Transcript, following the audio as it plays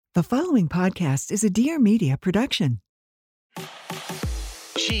The following podcast is a Dear Media production.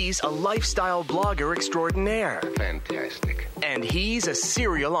 She's a lifestyle blogger extraordinaire. Fantastic. And he's a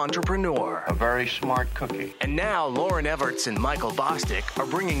serial entrepreneur. A very smart cookie. And now Lauren Everts and Michael Bosstick are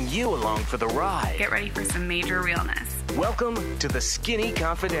bringing you along for the ride. Get ready for some major realness. Welcome to the Skinny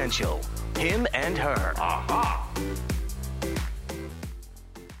Confidential. Him and her. Aha!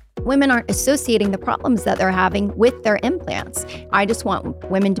 Women aren't associating the problems that they're having with their implants. I just want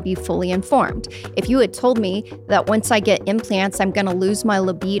women to be fully informed. If you had told me that once I get implants, I'm going to lose my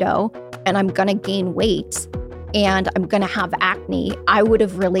libido and I'm going to gain weight and I'm going to have acne, I would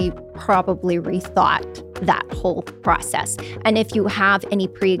have really probably rethought that whole process. And if you have any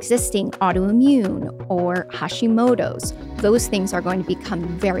pre-existing autoimmune or Hashimoto's, those things are going to become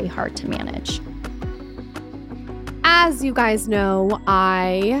very hard to manage. As you guys know,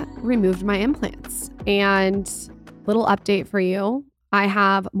 I removed my implants, and little update for you. I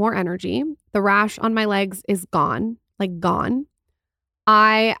have more energy. The rash on my legs is gone, like gone.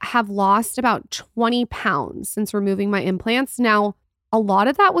 I have lost about 20 pounds since removing my implants. Now, a lot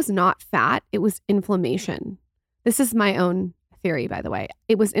of that was not fat. It was inflammation. This is my own theory, by the way.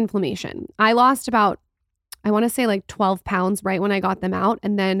 It was inflammation. I lost about, I want to say like 12 pounds right when I got them out.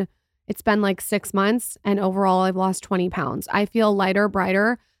 And then it's been like 6 months and overall I've lost 20 pounds. I feel lighter,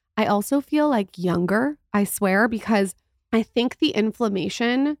 brighter. I also feel like younger, I swear, because I think the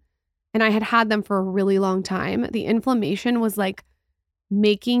inflammation, and I had them for a really long time, the inflammation was like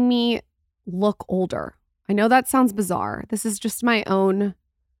making me look older. I know that sounds bizarre. This is just my own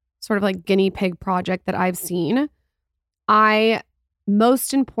sort of like guinea pig project that I've seen. I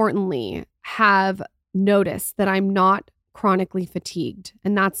most importantly have noticed that I'm not chronically fatigued,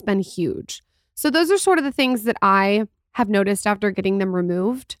 and that's been huge. So those are sort of the things that I have noticed after getting them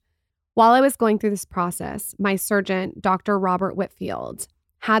removed. While I was going through this process, my surgeon, Dr. Robert Whitfield,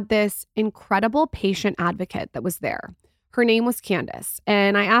 had this incredible patient advocate that was there. Her name was Candice,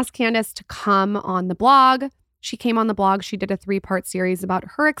 and I asked Candice to come on the blog. She came on the blog. She did a 3-part series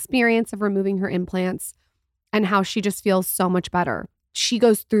about her experience of removing her implants and how she just feels so much better. She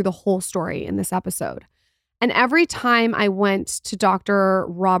goes through the whole story in this episode. And every time I went to Dr.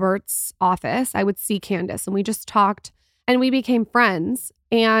 Robert's office, I would see Candice, and we just talked and we became friends,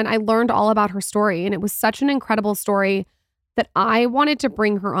 and I learned all about her story. And it was such an incredible story that I wanted to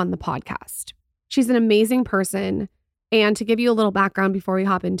bring her on the podcast. She's an amazing person. And to give you a little background before we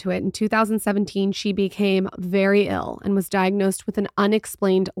hop into it, in 2017, she became very ill and was diagnosed with an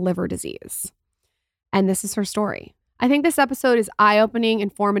unexplained liver disease. And this is her story. I think this episode is eye-opening,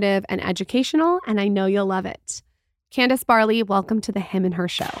 informative, and educational, and I know you'll love it. Candice, Barley, welcome to the Him and Her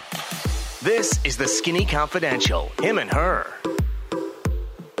Show. This is the Skinny Confidential. Him and her.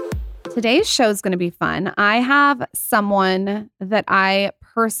 Today's show is going to be fun. I have someone that I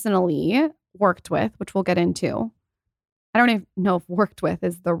personally worked with, which we'll get into. I don't even know if worked with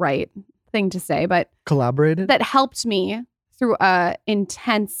is the right thing to say, but collaborated. That helped me through an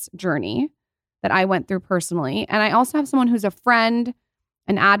intense journey that I went through personally. And I also have someone who's a friend,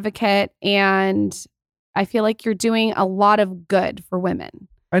 an advocate, and I feel like you're doing a lot of good for women.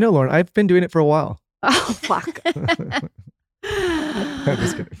 I know, Lauren. I've been doing it for a while. Oh, fuck. I'm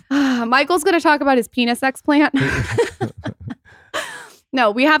just kidding. Michael's going to talk about his penis explant. No,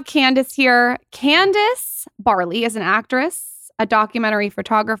 we have Candice here. Candice Barley is an actress, a documentary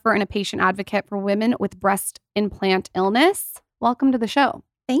photographer, and a patient advocate for women with breast implant illness. Welcome to the show.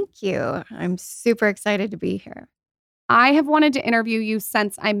 Thank you. I'm super excited to be here. I have wanted to interview you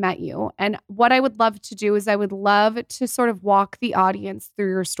since I met you. And what I would love to do is I would love to sort of walk the audience through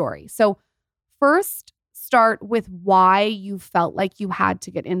your story. So first, start with why you felt like you had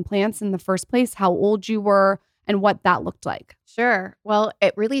to get implants in the first place, how old you were, and what that looked like. Sure. Well,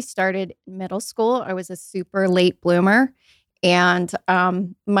 it really started in middle school. I was a super late bloomer. And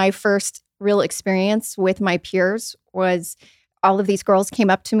my first real experience with my peers was all of these girls came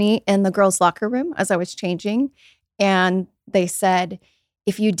up to me in the girls' locker room as I was changing, and they said,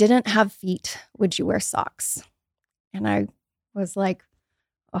 if you didn't have feet, would you wear socks? And I was like,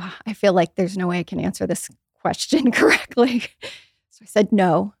 oh, I feel like there's no way I can answer this question correctly. So I said,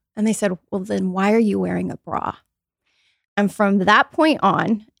 no. And they said, well, then why are you wearing a bra? And from that point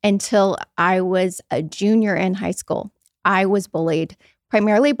on until I was a junior in high school, I was bullied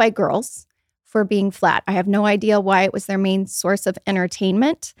primarily by girls for being flat. I have no idea why it was their main source of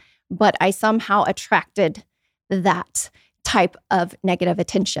entertainment, but I somehow attracted that type of negative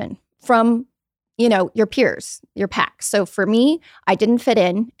attention from, your peers, your pack. So for me, I didn't fit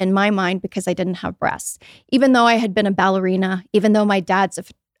in my mind because I didn't have breasts. Even though I had been a ballerina, even though my dad's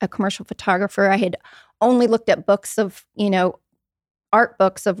a commercial photographer, I had only looked at books of, art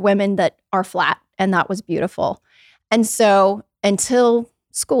books of women that are flat, and that was beautiful. And so until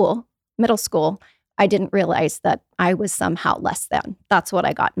middle school, I didn't realize that I was somehow less than. That's what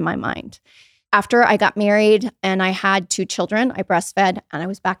I got in my mind. After I got married and I had 2 children, I breastfed and I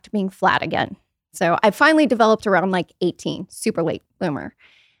was back to being flat again. So I finally developed around like 18, super late bloomer.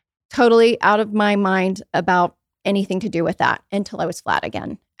 Totally out of my mind about anything to do with that until I was flat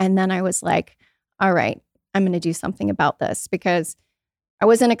again. And then I was like, all right, I'm going to do something about this because I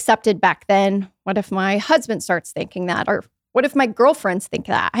wasn't accepted back then. What if my husband starts thinking that? Or what if my girlfriends think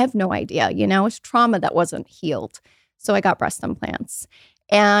that? I have no idea. It's trauma that wasn't healed. So I got breast implants.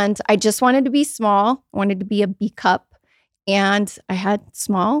 And I just wanted to be small. I wanted to be a B cup. And I had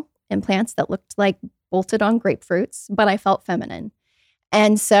small implants that looked like bolted on grapefruits, but I felt feminine.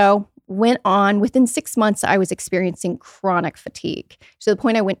 And so went on. Within 6 months, I was experiencing chronic fatigue to the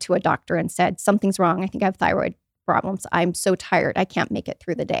point I went to a doctor and said, something's wrong. I think I have thyroid problems. I'm so tired. I can't make it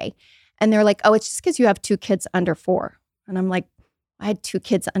through the day. And they're like, oh, it's just because you have 2 kids under 4. And I'm like, I had 2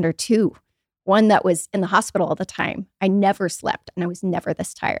 kids under 2. One that was in the hospital all the time. I never slept and I was never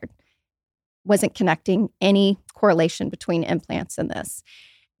this tired. Wasn't connecting any correlation between implants and this.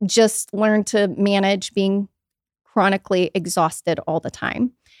 Just learned to manage being chronically exhausted all the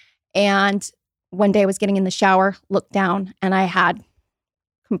time. And one day I was getting in the shower, looked down, and I had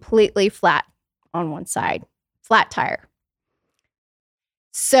completely flat on one side, flat tire.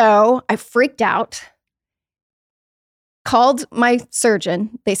 So I freaked out, called my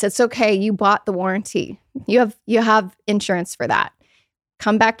surgeon. They said, it's okay, you bought the warranty. You have insurance for that.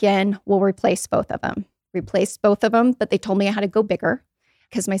 Come back in, we'll replace both of them. Replaced both of them, but they told me I had to go bigger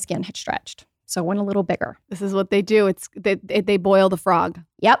because my skin had stretched. So I went a little bigger. This is what they do. They boil the frog.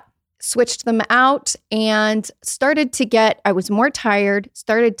 Yep. Switched them out and I was more tired,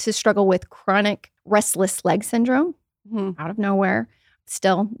 started to struggle with chronic restless leg syndrome out of nowhere.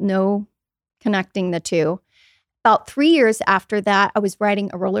 Still no connecting the two. About 3 years after that, I was riding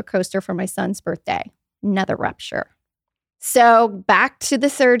a roller coaster for my son's birthday. Another rupture. So back to the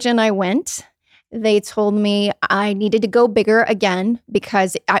surgeon I went. They told me I needed to go bigger again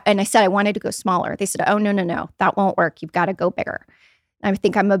because I said I wanted to go smaller. They said, oh, no, that won't work. You've got to go bigger. I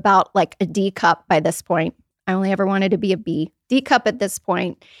think I'm about like a D cup by this point. I only ever wanted to be a D cup at this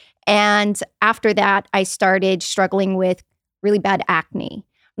point. And after that, I started struggling with really bad acne.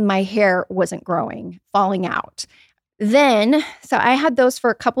 My hair wasn't growing, falling out. So I had those for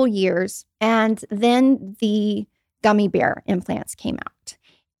a couple years. And then the gummy bear implants came out.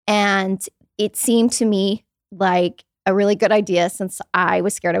 And it seemed to me like a really good idea since I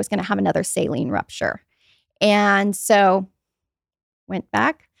was scared I was going to have another saline rupture. And so went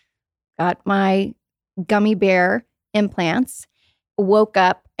back, got my gummy bear implants, woke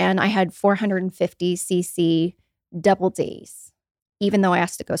up, and I had 450 cc double Ds, even though I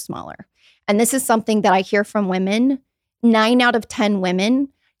asked to go smaller. And this is something that I hear from women. 9 out of 10 women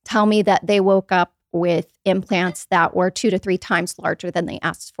tell me that they woke up with implants that were 2 to 3 times larger than they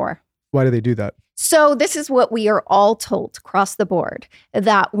asked for. Why do they do that? So this is what we are all told across the board,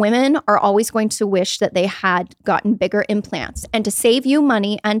 that women are always going to wish that they had gotten bigger implants. And to save you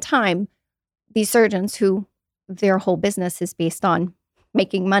money and time, these surgeons who their whole business is based on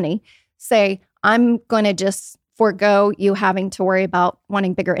making money say, I'm going to just forego you having to worry about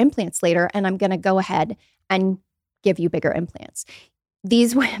wanting bigger implants later, and I'm going to go ahead and give you bigger implants.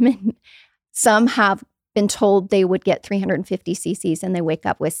 These women, some have been told they would get 350 cc's and they wake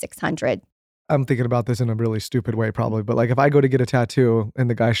up with 600. I'm thinking about this in a really stupid way probably, but like if I go to get a tattoo and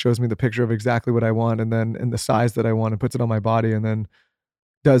the guy shows me the picture of exactly what I want and then in the size that I want and puts it on my body and then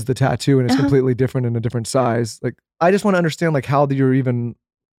does the tattoo and it's completely different in a different size. Like I just want to understand like how you're even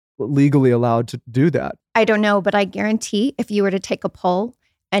legally allowed to do that. I don't know, but I guarantee if you were to take a poll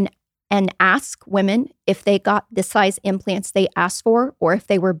and ask women if they got the size implants they asked for or if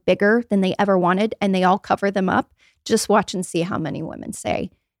they were bigger than they ever wanted and they all cover them up, just watch and see how many women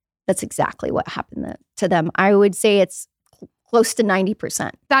say that's exactly what happened to them. I would say it's close to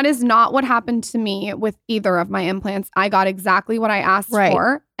 90%. That is not what happened to me with either of my implants. I got exactly what I asked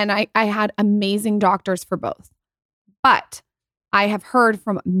for, and I had amazing doctors for both. But I have heard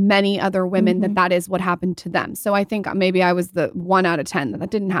from many other women that is what happened to them. So I think maybe I was the 1 out of 10 that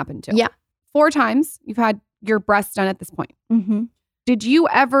didn't happen to. Yeah. 4 times you've had your breasts done at this point. Mm-hmm. Did you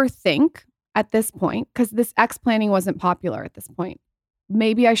ever think at this point, because this explanting wasn't popular at this point,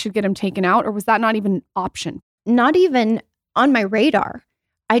 maybe I should get them taken out, or was that not even an option? Not even on my radar.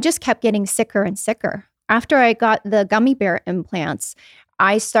 I just kept getting sicker and sicker. After I got the gummy bear implants,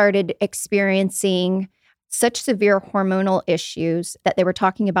 I started experiencing such severe hormonal issues that they were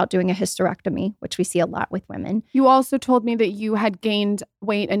talking about doing a hysterectomy, which we see a lot with women. You also told me that you had gained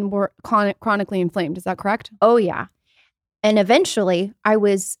weight and were chronically inflamed. Is that correct? Oh, yeah. And eventually, I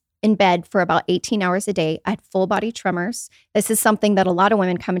was in bed for about 18 hours a day. I had full body tremors. This is something that a lot of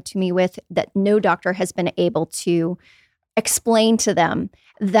women come to me with that no doctor has been able to explain to them,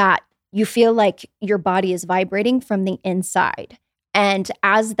 that you feel like your body is vibrating from the inside. And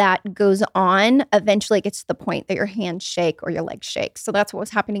as that goes on, eventually it gets to the point that your hands shake or your legs shake. So that's what was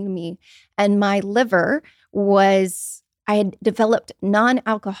happening to me. And my liver I had developed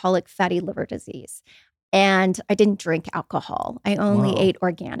non-alcoholic fatty liver disease. And I didn't drink alcohol. I only ate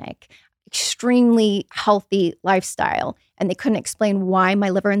organic, extremely healthy lifestyle. And they couldn't explain why my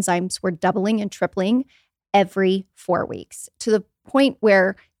liver enzymes were doubling and tripling every 4 weeks, to the point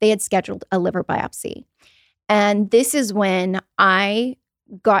where they had scheduled a liver biopsy. And this is when I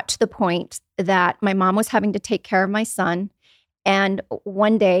got to the point that my mom was having to take care of my son. And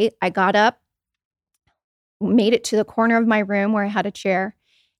one day I got up, made it to the corner of my room where I had a chair,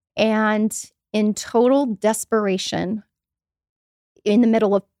 and in total desperation, in the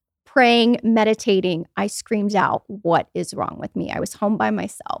middle of praying, meditating, I screamed out, "What is wrong with me?" I was home by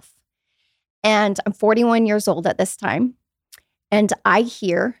myself. And I'm 41 years old at this time. And I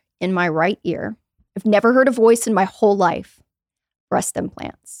hear in my right ear, I've never heard a voice in my whole life, breast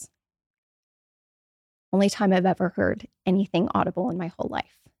implants. Only time I've ever heard anything audible in my whole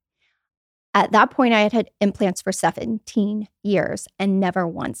life. At that point, I had had implants for 17 years, and never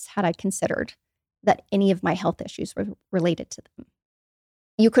once had I considered that any of my health issues were related to them.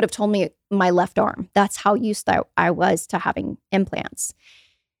 You could have told me my left arm. That's how used I was to having implants.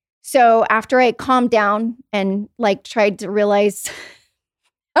 So after I calmed down and tried to realize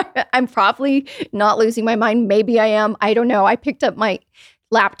I'm probably not losing my mind. Maybe I am. I don't know. I picked up my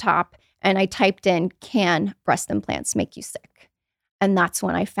laptop and I typed in, "Can breast implants make you sick?" And that's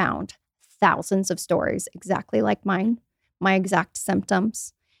when I found thousands of stories exactly like mine, my exact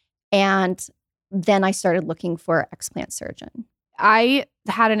symptoms. And then I started looking for an explant surgeon. I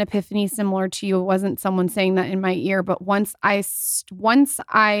had an epiphany similar to you. It wasn't someone saying that in my ear, but once I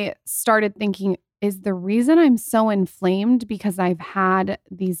started thinking, is the reason I'm so inflamed because I've had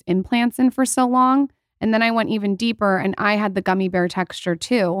these implants in for so long? And then I went even deeper and I had the gummy bear texture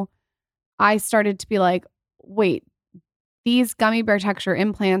too. I started to be like, wait, these gummy bear texture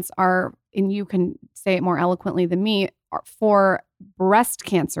implants are, and you can say it more eloquently than me, are for breast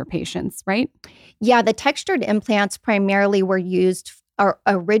cancer patients, right? Yeah, the textured implants primarily were used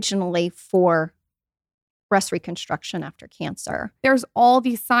originally for breast reconstruction after cancer. There's all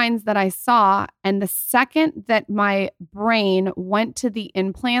these signs that I saw, and the second that my brain went to the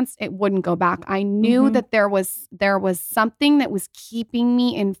implants, it wouldn't go back. I knew that there was something that was keeping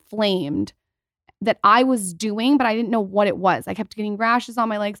me inflamed that I was doing, but I didn't know what it was. I kept getting rashes on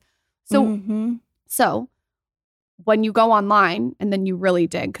my legs. So when you go online and then you really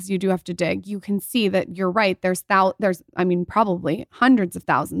dig, because you do have to dig, you can see that you're right. There's probably hundreds of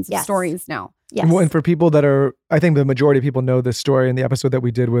thousands of stories now. Yes. And for people that I think the majority of people know this story in the episode that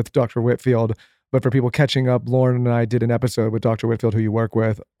we did with Dr. Whitfield. But for people catching up, Lauren and I did an episode with Dr. Whitfield, who you work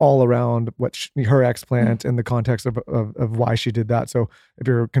with, all around her explant in the context of why she did that. So if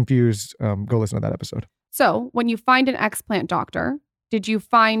you're confused, go listen to that episode. So when you find an explant doctor, did you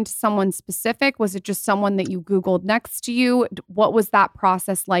find someone specific? Was it just someone that you Googled next to you? What was that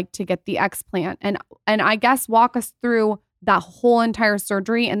process like to get the explant? And I guess walk us through that whole entire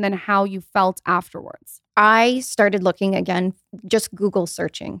surgery and then how you felt afterwards. I started looking again, just Google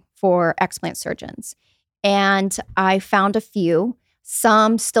searching for explant surgeons. And I found a few.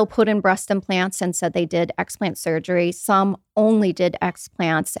 Some still put in breast implants and said they did explant surgery. Some only did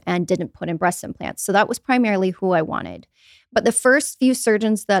explants and didn't put in breast implants. So that was primarily who I wanted. But the first few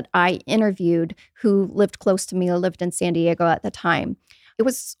surgeons that I interviewed who lived close to me or lived in San Diego at the time, it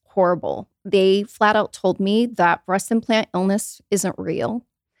was horrible. They flat out told me that breast implant illness isn't real,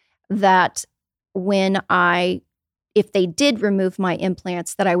 that if they did remove my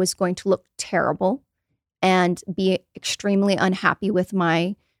implants, that I was going to look terrible and be extremely unhappy with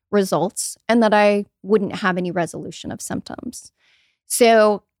my results, and that I wouldn't have any resolution of symptoms.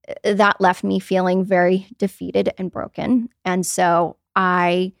 So that left me feeling very defeated and broken. And so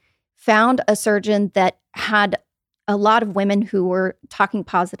I found a surgeon that had a lot of women who were talking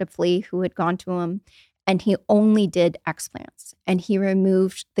positively, who had gone to him, and he only did explants. And he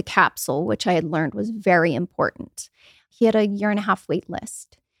removed the capsule, which I had learned was very important. He had a 1.5-year wait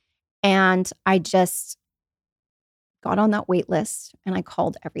list. And I just got on that wait list and I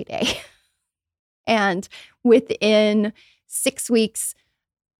called every day. And within 6 weeks,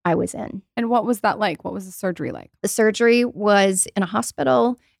 I was in. And what was that like? What was the surgery like? The surgery was in a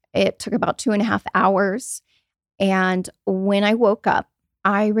hospital. It took about 2.5 hours. And when I woke up,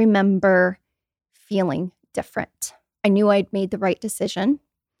 I remember feeling different. I knew I'd made the right decision.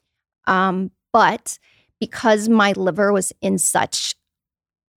 But because my liver was in such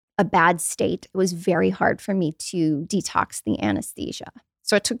a bad state, it was very hard for me to detox the anesthesia.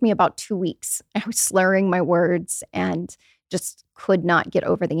 So it took me about 2 weeks. I was slurring my words and just could not get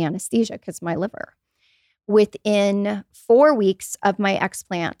over the anesthesia because my liver. Within 4 weeks of my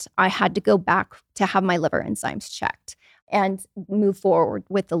explant, I had to go back to have my liver enzymes checked and move forward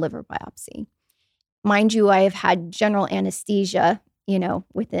with the liver biopsy. Mind you, I have had general anesthesia,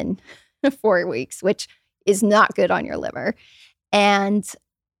 within 4 weeks, which is not good on your liver. And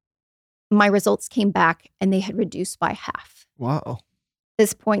my results came back and they had reduced by half. Wow. At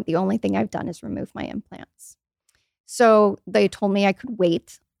this point, the only thing I've done is remove my implants. So they told me I could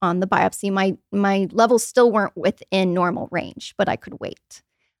wait on the biopsy. My levels still weren't within normal range, but I could wait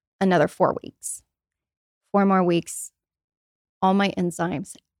another 4 weeks. 4 more weeks, all my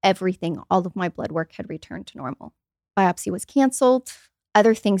enzymes, everything, all of my blood work had returned to normal. Biopsy was canceled.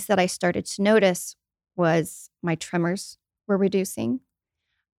 Other things that I started to notice was my tremors were reducing.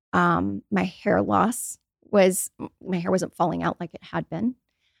 My hair wasn't falling out like it had been.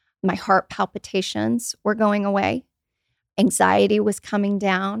 My heart palpitations were going away. Anxiety was coming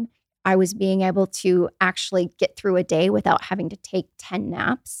down. I was being able to actually get through a day without having to take 10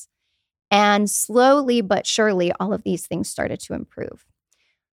 naps. And slowly but surely, all of these things started to improve.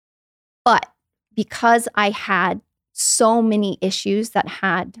 But because I had so many issues that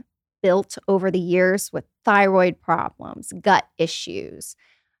had built over the years with thyroid problems, gut issues,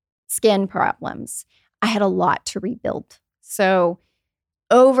 skin problems, I had a lot to rebuild. So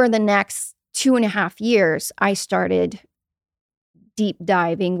over the next 2.5 years, I started deep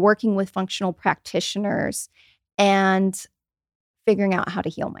diving, working with functional practitioners and figuring out how to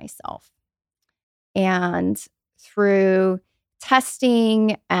heal myself. And through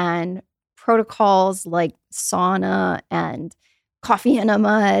testing and protocols like sauna and coffee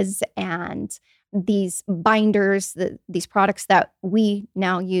enemas and these binders, these products that we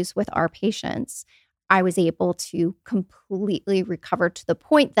now use with our patients, I was able to completely recover to the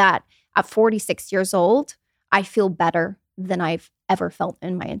point that at 46 years old, I feel better than I've ever felt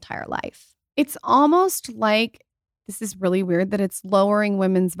in my entire life. It's almost like, this is really weird, that it's lowering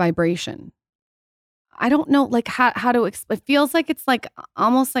women's vibration. I don't know, like how to explain. It feels like it's like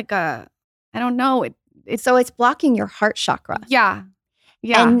almost like I don't know. So it's blocking your heart chakra. Yeah.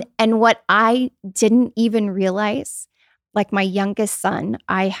 Yeah. And what I didn't even realize, like my youngest son,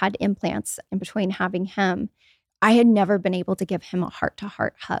 I had implants in between having him. I had never been able to give him a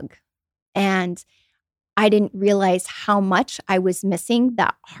heart-to-heart hug. And I didn't realize how much I was missing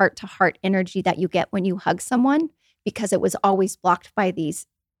that heart-to-heart energy that you get when you hug someone, because it was always blocked by these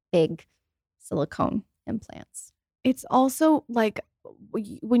big silicone implants. It's also like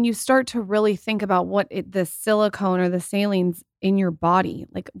when you start to really think about the silicone or the salines in your body,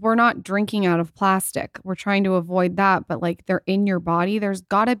 like we're not drinking out of plastic. We're trying to avoid that, but like they're in your body. There's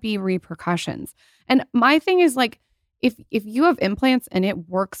got to be repercussions. And my thing is like, if you have implants and it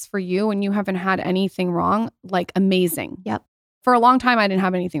works for you and you haven't had anything wrong, like amazing. Yep. For a long time, I didn't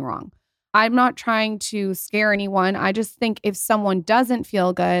have anything wrong. I'm not trying to scare anyone. I just think if someone doesn't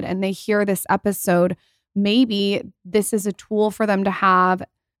feel good and they hear this episode, maybe this is a tool for them to have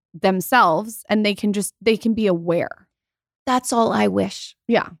themselves and they can be aware. That's all I wish.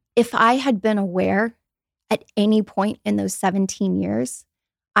 Yeah. If I had been aware at any point in those 17 years,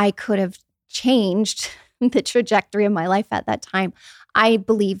 I could have changed the trajectory of my life at that time. I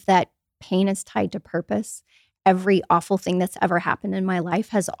believe that pain is tied to purpose. Every awful thing that's ever happened in my life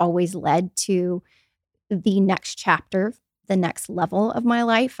has always led to the next chapter, the next level of my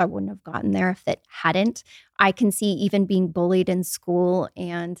life. I wouldn't have gotten there if it hadn't. I can see even being bullied in school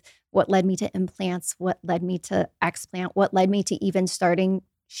and what led me to implants, what led me to Explant, what led me to even starting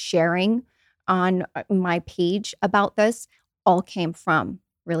sharing on my page about this, all came from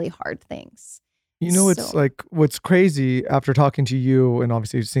really hard things. It's like what's crazy after talking to you and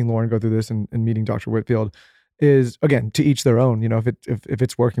obviously seeing Lauren go through this and meeting Dr. Whitfield is, again, to each their own. If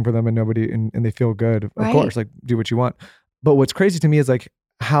it's working for them and nobody and they feel good, of course, like do what you want. But what's crazy to me is like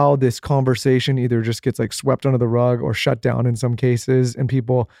how this conversation either just gets like swept under the rug or shut down in some cases, and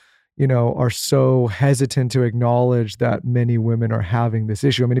people, are so hesitant to acknowledge that many women are having this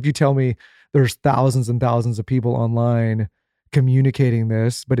issue. I mean, if you tell me there's thousands and thousands of people online communicating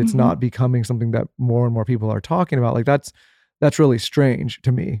this, but it's not becoming something that more and more people are talking about, like that's really strange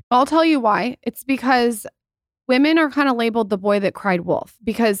to me. I'll tell you why. It's because women are kind of labeled the boy that cried wolf,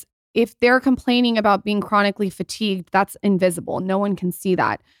 because if they're complaining about being chronically fatigued, that's invisible. No one can see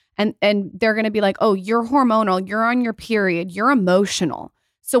that. And they're going to be like, oh, you're hormonal, you're on your period, you're emotional.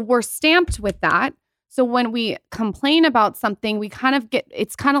 So we're stamped with that. So when we complain about something, we kind of get,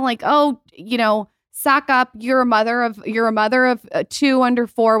 it's kind of like, oh, you know, sack up, you're a mother of 2 under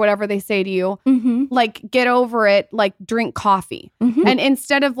 4, whatever they say to you. Mm-hmm. Like, get over it, like drink coffee. Mm-hmm. And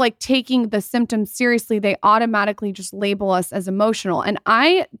instead of like taking the symptoms seriously, they automatically just label us as emotional. And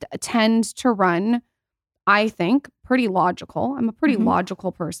I tend to run, I think, pretty logical. I'm a pretty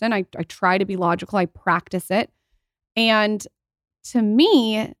logical person. I try to be logical. I practice it. And to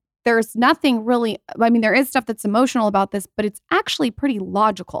me, there's nothing really, I mean, there is stuff that's emotional about this, but it's actually pretty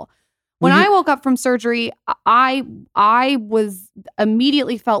logical. When I woke up from surgery, I was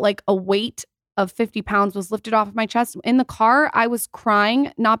immediately felt like a weight of 50 pounds was lifted off of my chest. In the car, I was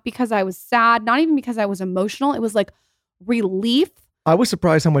crying, not because I was sad, not even because I was emotional. It was like relief. I was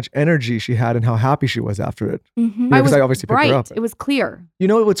surprised how much energy she had and how happy she was after it. Mm-hmm. Because I obviously picked her up. It was clear. You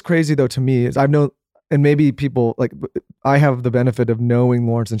know what's crazy though to me is I've known, and maybe people like, I have the benefit of knowing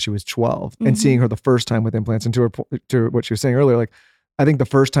Lauren since she was 12 and seeing her the first time with implants. And to what she was saying earlier, like, I think the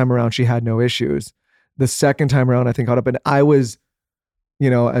first time around she had no issues. The second time around I think caught up, and I was, you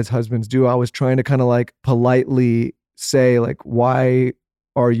know, as husbands do, I was trying to kind of like politely say like, why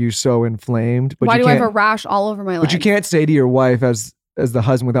are you so inflamed? But why do I have a rash all over my leg? But you can't say to your wife as the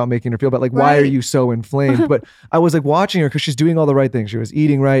husband without making her feel bad, like, why are you so inflamed? But I was like watching her because she's doing all the right things. She was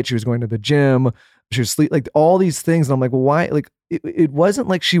eating right. She was going to the gym. She was sleep, like all these things. And I'm like, well, why? Like it wasn't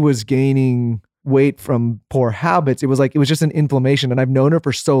like she was gaining weight from poor habits. It was just an inflammation. And I've known her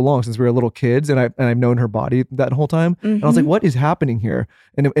for so long, since we were little kids, and I've known her body that whole time. And I was like, what is happening here?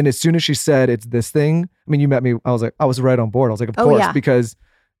 And as soon as she said it's this thing, I mean, you met me, I was like, I was right on board. I was like, of course, because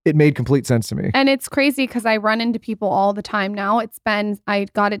it made complete sense to me. And it's crazy because I run into people all the time now. I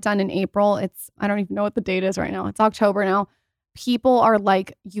got it done in April. I don't even know what the date is right now. It's October now. People are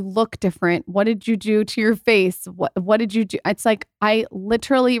like, you look different. What did you do to your face? What did you do? It's like, I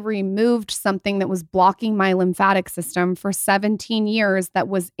literally removed something that was blocking my lymphatic system for 17 years that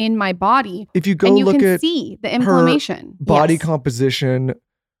was in my body. If you go and you look can at see the inflammation. Body composition,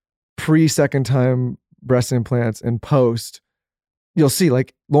 pre-second time breast implants and post, you'll see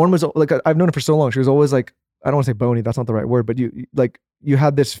like Lauren was like, I've known her for so long. She was always like, I don't want to say bony, that's not the right word, but you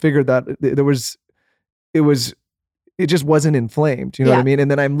had this figure that it just wasn't inflamed. You know what I mean? And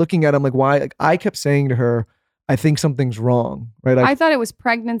then I'm looking at, I'm like, why? Like, I kept saying to her, I think something's wrong, right? I thought it was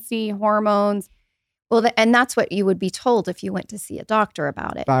pregnancy, hormones. Well, and that's what you would be told if you went to see a doctor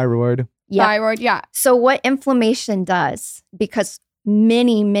about it. Thyroid. Yep. Thyroid, yeah. So what inflammation does, because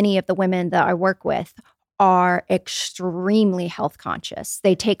many of the women that I work with are extremely health conscious.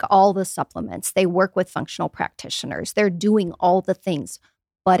 They take all the supplements. They work with functional practitioners. They're doing all the things,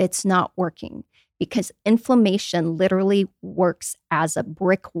 but it's not working. Because inflammation literally works as a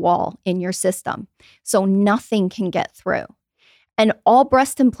brick wall in your system. So nothing can get through. And all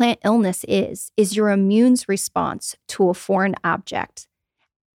breast implant illness is your immune's response to a foreign object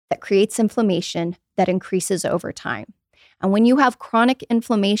that creates inflammation that increases over time. And when you have chronic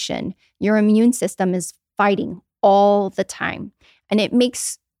inflammation, your immune system is fighting all the time. And it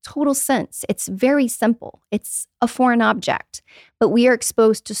makes total sense. It's very simple. It's a foreign object, but we are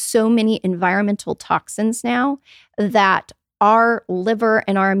exposed to so many environmental toxins now that our liver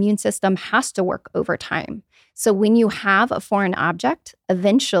and our immune system has to work overtime. So when you have a foreign object,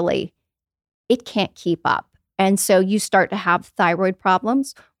 eventually it can't keep up. And so you start to have thyroid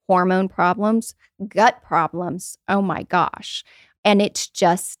problems, hormone problems, gut problems. Oh my gosh. And it's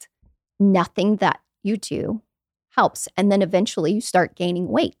just nothing that you do helps. And then eventually you start gaining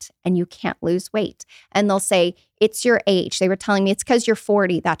weight and you can't lose weight. And they'll say, it's your age. They were telling me it's because you're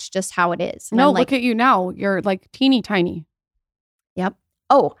 40. That's just how it is. And no, I'm like, look at you now. You're like teeny tiny. Yep.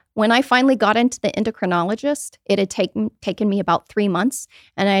 Oh, when I finally got into the endocrinologist, it had taken me about 3 months,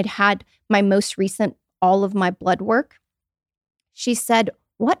 and I'd had my most recent, all of my blood work. She said,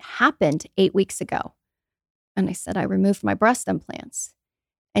 what happened 8 weeks ago? And I said, I removed my breast implants.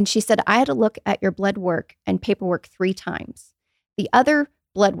 And she said, I had to look at your blood work and paperwork 3 times. The other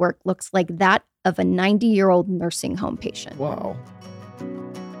blood work looks like that of a 90-year-old nursing home patient. Wow.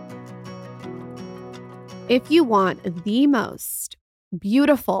 If you want the most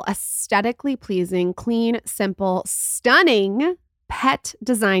beautiful, aesthetically pleasing, clean, simple, stunning pet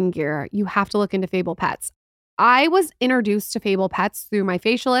design gear, you have to look into Fable Pets. I was introduced to Fable Pets through my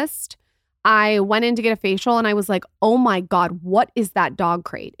facialist. I went in to get a facial and I was like, oh my God, what is that dog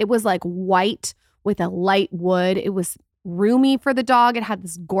crate? It was like white with a light wood. It was roomy for the dog. It had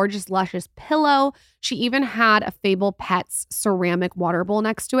this gorgeous, luscious pillow. She even had a Fable Pets ceramic water bowl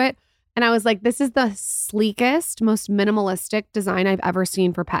next to it. And I was like, this is the sleekest, most minimalistic design I've ever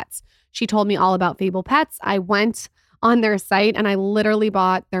seen for pets. She told me all about Fable Pets. I went on their site and I literally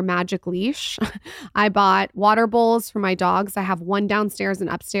bought their magic leash. I bought water bowls for my dogs. I have one downstairs and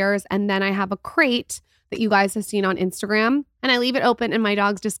upstairs. And then I have a crate that you guys have seen on Instagram. And I leave it open and my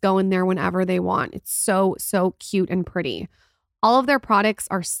dogs just go in there whenever they want. It's so, so cute and pretty. All of their products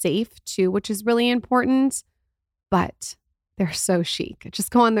are safe too, which is really important, but they're so chic.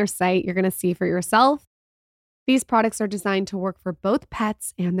 Just go on their site. You're going to see for yourself. These products are designed to work for both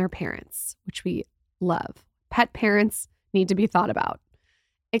pets and their parents, which we love. Pet parents need to be thought about.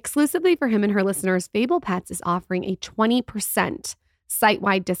 Exclusively for him and her listeners, Fable Pets is offering a 20%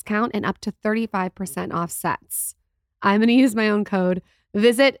 site-wide discount and up to 35% off sets. I'm going to use my own code.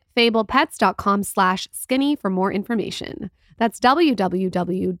 Visit fablepets.com/skinny for more information. That's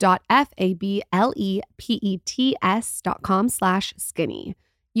www.fablepets.com/skinny.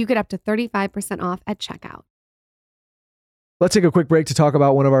 You get up to 35% off at checkout. Let's take a quick break to talk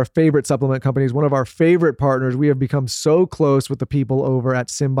about one of our favorite supplement companies, one of our favorite partners. We have become so close with the people over at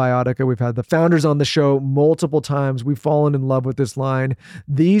Symbiotica. We've had the founders on the show multiple times. We've fallen in love with this line.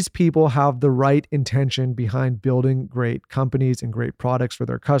 These people have the right intention behind building great companies and great products for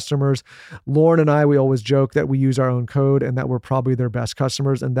their customers. Lauren and I, we always joke that we use our own code and that we're probably their best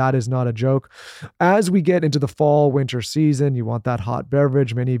customers, and that is not a joke. As we get into the fall, winter season, you want that hot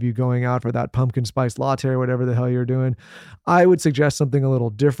beverage. Many of you going out for that pumpkin spice latte or whatever the hell you're doing. I would suggest something a little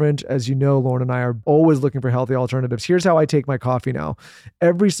different. As you know, Lauren and I are always looking for healthy alternatives. Here's how I take my coffee now.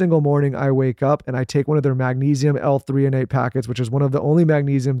 Every single morning I wake up and I take one of their magnesium L-threonate packets, which is one of the only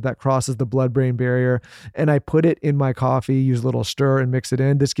magnesium that crosses the blood-brain barrier, and I put it in my coffee, use a little stir and mix it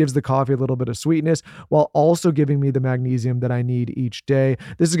in. This gives the coffee a little bit of sweetness while also giving me the magnesium that I need each day.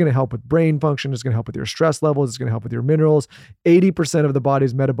 This is going to help with brain function. It's going to help with your stress levels. It's going to help with your minerals. 80% of the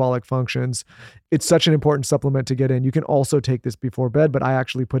body's metabolic functions. It's such an important supplement to get in. You can also take this before bed, but I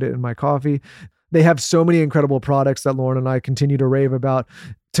actually put it in my coffee. They have so many incredible products that Lauren and I continue to rave about.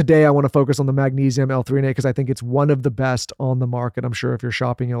 Today, I want to focus on the magnesium L-threonate because I think it's one of the best on the market. I'm sure if you're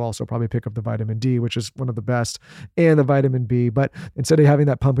shopping, you'll also probably pick up the vitamin D, which is one of the best, and the vitamin B. But instead of having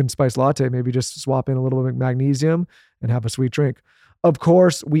that pumpkin spice latte, maybe just swap in a little bit of magnesium and have a sweet drink. Of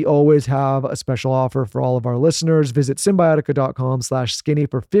course, we always have a special offer for all of our listeners. Visit symbiotica.com/skinny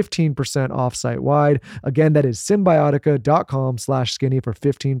for 15% off site-wide. Again, that is symbiotica.com/skinny for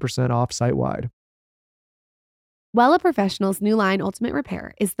 15% off site-wide. Wella Professional's new line, Ultimate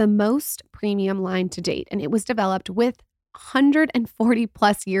Repair, is the most premium line to date, and it was developed with 140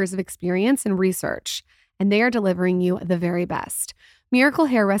 plus years of experience and research, and they are delivering you the very best. Miracle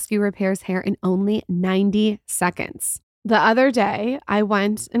Hair Rescue repairs hair in only 90 seconds. The other day, I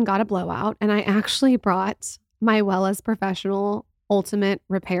went and got a blowout, and I actually brought my Wella's Professional Ultimate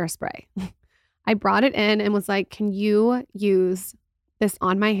Repair Spray. I brought it in and was like, can you use this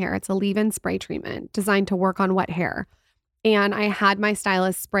on my hair? It's a leave-in spray treatment designed to work on wet hair. And I had my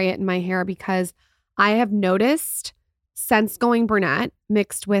stylist spray it in my hair because I have noticed since going brunette,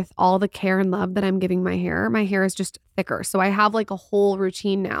 mixed with all the care and love that I'm giving my hair is just thicker. So I have like a whole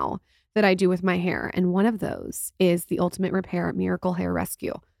routine now that I do with my hair. And one of those is the Ultimate Repair Miracle Hair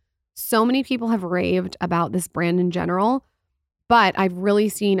Rescue. So many people have raved about this brand in general, but I've really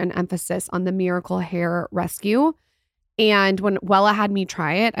seen an emphasis on the Miracle Hair Rescue. And when Wella had me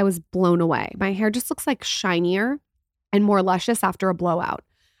try it, I was blown away. My hair just looks like shinier and more luscious after a blowout.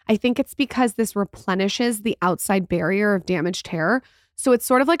 I think it's because this replenishes the outside barrier of damaged hair. So it's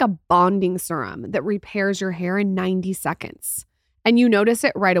sort of like a bonding serum that repairs your hair in 90 seconds. And you notice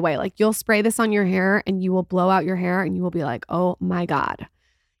it right away. Like you'll spray this on your hair and you will blow out your hair and you will be like, oh my God.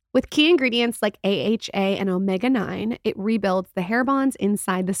 With key ingredients like AHA and omega-9, it rebuilds the hair bonds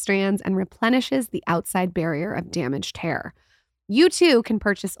inside the strands and replenishes the outside barrier of damaged hair. You too can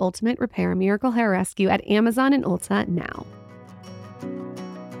purchase Ultimate Repair Miracle Hair Rescue at Amazon and Ulta now.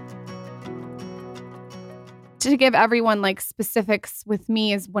 To give everyone like specifics with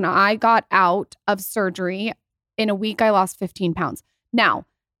me is when I got out of surgery, in a week, I lost 15 pounds. Now,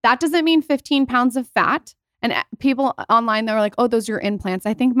 that doesn't mean 15 pounds of fat. And people online, they were like, oh, those are your implants.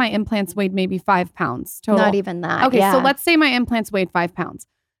 I think my implants weighed maybe 5 pounds total. Not even that. Okay, yeah. So let's say my implants weighed 5 pounds.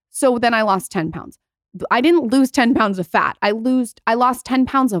 So then I lost 10 pounds. I didn't lose 10 pounds of fat. I lost 10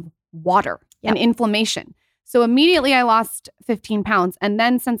 pounds of water and inflammation. So immediately I lost 15 pounds. And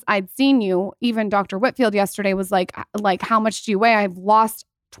then since I'd seen you, even Dr. Whitfield yesterday was like, how much do you weigh? I've lost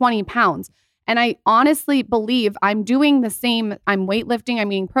 20 pounds. And I honestly believe I'm doing the same. I'm weightlifting.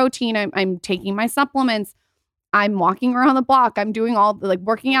 I'm eating protein. I'm taking my supplements. I'm walking around the block. I'm doing all the, like,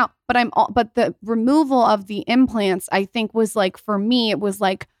 working out, but the removal of the implants, I think, was like, for me, it was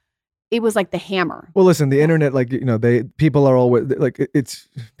like the hammer. Well, listen, the internet, like, people are always like,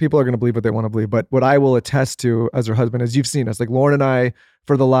 people are going to believe what they want to believe. But what I will attest to as her husband, as you've seen us, like Lauren and I,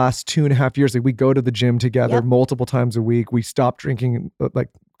 for the last 2.5 years, like we go to the gym together multiple times a week. We stopped drinking, like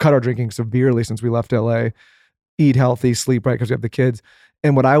cut our drinking severely since we left LA, eat healthy, sleep right, because we have the kids.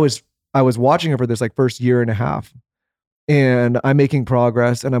 And what I was watching her for this like first year and a half, and I'm making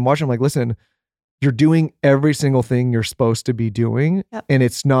progress, and I'm watching, I'm like, listen, you're doing every single thing you're supposed to be doing, and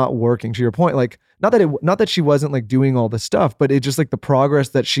it's not working. To your point, like, not that she wasn't like doing all this stuff, but it just like the progress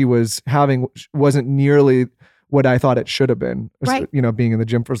that she was having wasn't nearly what I thought it should have been. Right. Being in the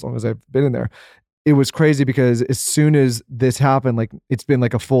gym for as long as I've been in there, it was crazy because as soon as this happened, like it's been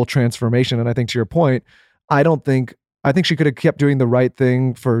like a full transformation. And I think to your point, I think she could have kept doing the right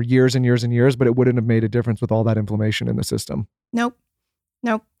thing for years and years and years, but it wouldn't have made a difference with all that inflammation in the system. Nope.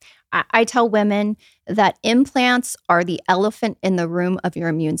 I tell women that implants are the elephant in the room of your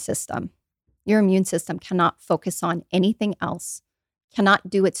immune system. Your immune system cannot focus on anything else, cannot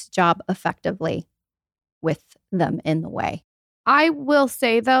do its job effectively with them in the way. I will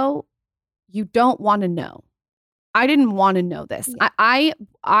say, though, you don't want to know. I didn't want to know this. Yeah.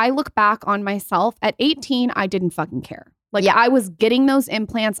 I look back on myself at 18, I didn't fucking care. Like, I was getting those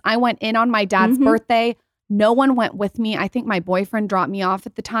implants. I went in on my dad's birthday. No one went with me. I think my boyfriend dropped me off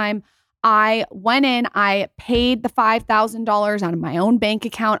at the time. I went in, I paid the $5,000 out of my own bank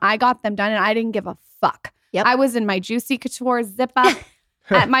account. I got them done and I didn't give a fuck. Yep. I was in my Juicy Couture zip up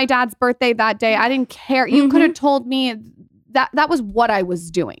at my dad's birthday that day. I didn't care. You could have told me that was what I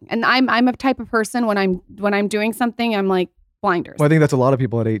was doing. And I'm a type of person when I'm doing something, I'm like blinders. Well, I think that's a lot of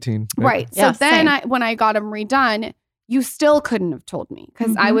people at 18. Right. Yeah, so then when I got them redone, you still couldn't have told me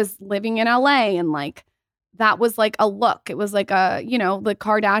because I was living in LA and like, that was like a look. It was like the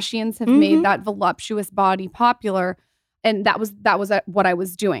Kardashians have made that voluptuous body popular. And that was what I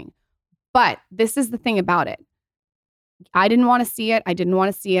was doing. But this is the thing about it. I didn't want to see it. I didn't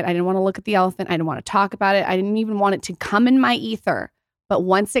want to look at the elephant. I didn't want to talk about it. I didn't even want it to come in my ether. But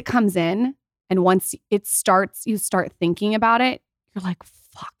once it comes in and once it starts, you start thinking about it, you're like,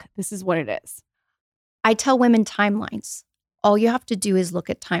 fuck, this is what it is. I tell women timelines. All you have to do is look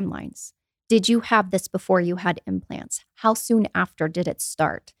at timelines. Did you have this before you had implants? How soon after did it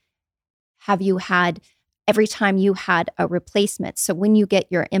start? Have you had every time you had a replacement? So when you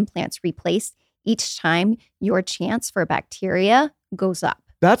get your implants replaced, each time your chance for bacteria goes up.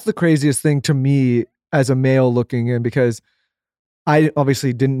 That's the craziest thing to me as a male looking in, because I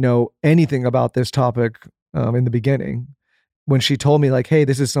obviously didn't know anything about this topic in the beginning. When she told me like, hey,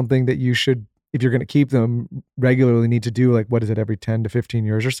 this is something that you should, if you're going to keep them, regularly need to do, like, what is it, every 10 to 15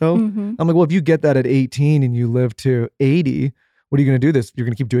 years or so? I'm like, well, if you get that at 18 and you live to 80, what are you going to do this? You're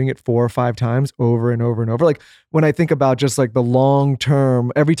going to keep doing it 4 or 5 times over and over and over. Like, when I think about just like the long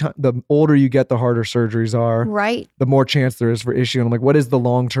term, every time, the older you get, the harder surgeries are. Right. The more chance there is for issue. And I'm like, what is the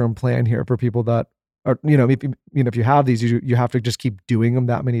long term plan here for people that are, if you have these, you have to just keep doing them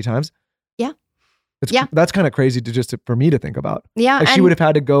that many times? Yeah. That's kind of crazy for me to think about. Yeah. Like, she would have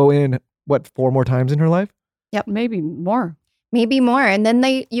had to go in, 4 more times in her life? Yep. Maybe more. And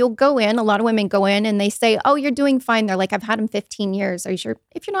then you'll go in, a lot of women go in and they say, oh, you're doing fine. They're like, I've had them 15 years. Are you sure?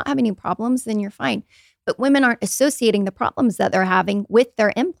 If you're not having any problems, then you're fine. But women aren't associating the problems that they're having with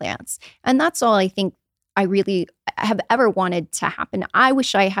their implants. And that's all I think I really have ever wanted to happen. I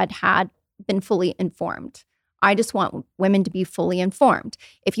wish I had been fully informed. I just want women to be fully informed.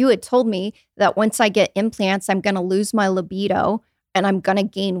 If you had told me that once I get implants, I'm going to lose my libido and I'm going to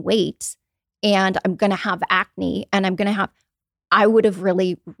gain weight and I'm going to have acne and I would have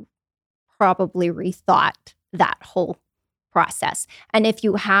really probably rethought that whole process. And if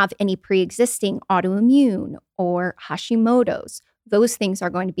you have any pre-existing autoimmune or Hashimoto's, those things are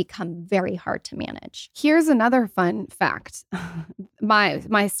going to become very hard to manage. Here's another fun fact. My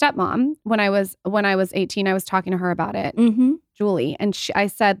stepmom, when I was 18, I was talking to her about it, Julie, and I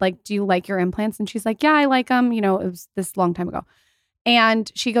said, like, do you like your implants? And she's like, yeah, I like them. It was this long time ago.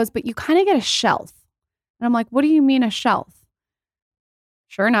 And she goes, but you kind of get a shelf. And I'm like, what do you mean a shelf?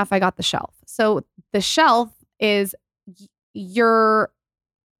 Sure enough, I got the shelf. So the shelf is your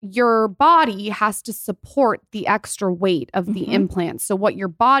body has to support the extra weight of the implant. So what your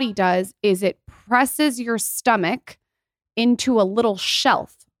body does is it presses your stomach into a little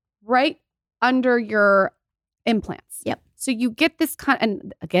shelf right under your implants. Yep. So you get this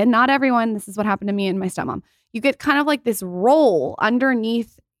and again, not everyone, this is what happened to me and my stepmom. You get kind of like this roll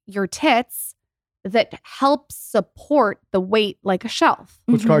underneath your tits that helps support the weight like a shelf.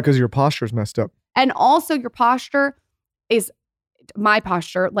 It's probably because your posture's messed up. And also your posture my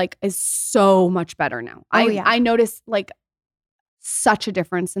posture is so much better now. I notice like such a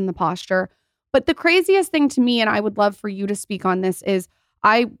difference in the posture. But the craziest thing to me, and I would love for you to speak on this, is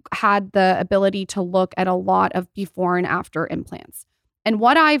I had the ability to look at a lot of before and after implants. And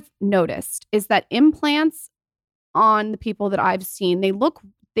what I've noticed is that implants on the people that I've seen, they look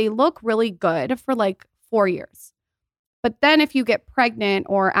really good for like 4 years. But then if you get pregnant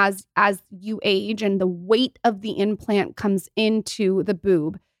or as you age and the weight of the implant comes into the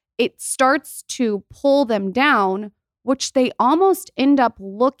boob, it starts to pull them down, which they almost end up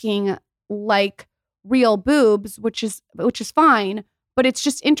looking like real boobs, which is fine. But it's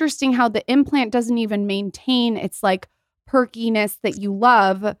just interesting how the implant doesn't even maintain its like perkiness that you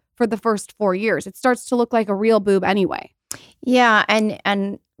love for the first 4 years. It starts to look like a real boob anyway. Yeah.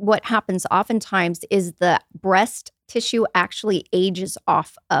 And what happens oftentimes is the breast tissue actually ages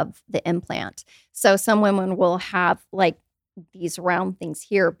off of the implant. So some women will have like these round things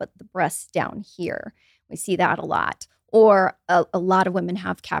here, but the breasts down here. We see that a lot. Or a lot of women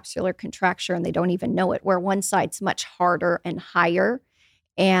have capsular contracture and they don't even know it, where one side's much harder and higher.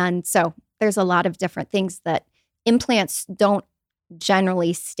 And so there's a lot of different things that implants don't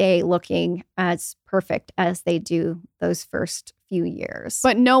generally stay looking as perfect as they do those first few years.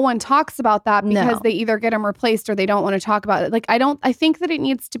 But no one talks about that because they either get them replaced or they don't want to talk about it. Like I think that it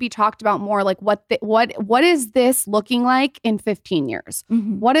needs to be talked about more. Like what is this looking like in 15 years?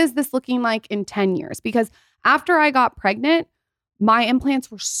 Mm-hmm. What is this looking like in 10 years? Because after I got pregnant, my implants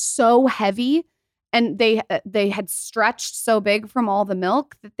were so heavy and they had stretched so big from all the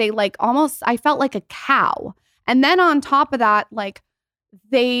milk that they like almost, I felt like a cow. And then on top of that, like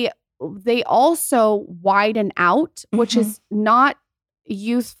they also widen out, which is not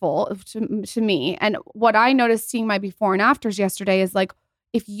useful to me. And what I noticed seeing my before and afters yesterday is like,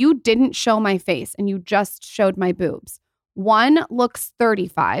 if you didn't show my face and you just showed my boobs, one looks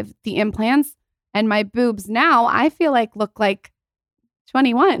 35, the implants, and my boobs now I feel like look like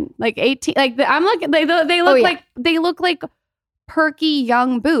 21, like 18. Like I'm looking, they look like perky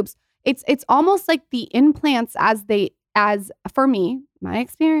young boobs. It's almost like the implants as for me, my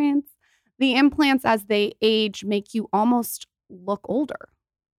experience, the implants as they age make you almost look older.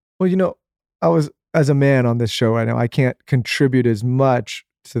 Well, as a man on this show right now, I can't contribute as much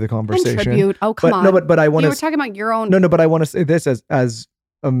to the conversation. Contribute? Oh, come on. No, but I want to. You were talking about your own. No, but I want to say this as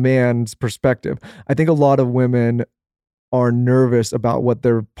a man's perspective. I think a lot of women are nervous about what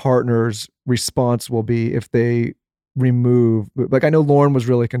their partner's response will be if they remove. Like I know Lauren was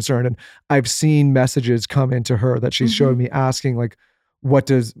really concerned, and I've seen messages come into her that she's showed me asking like, what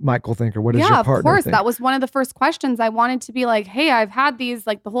does Michael think or what does your partner think? Yeah, of course. That was one of the first questions. I wanted to be like, hey, I've had these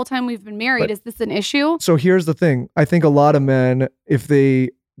like the whole time we've been married. Is this an issue? So here's the thing. I think a lot of men, if they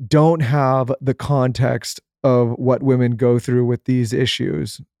don't have the context of what women go through with these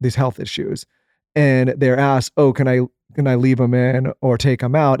issues, these health issues, and they're asked, oh, can I leave them in or take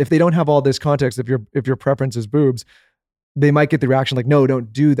them out? If they don't have all this context, if your preference is boobs, they might get the reaction like, no,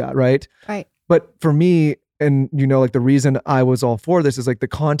 don't do that, right? Right. But for me, and like the reason I was all for this is like the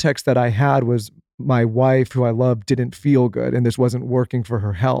context that I had was my wife, who I love, didn't feel good and this wasn't working for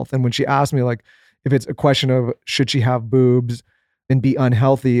her health. And when she asked me like, if it's a question of should she have boobs and be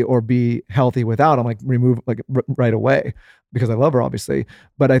unhealthy or be healthy without, I'm like, remove like right away because I love her obviously.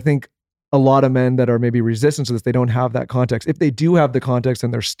 But I think a lot of men that are maybe resistant to this, they don't have that context. If they do have the context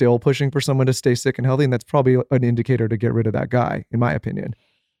and they're still pushing for someone to stay sick and healthy, and that's probably an indicator to get rid of that guy, in my opinion.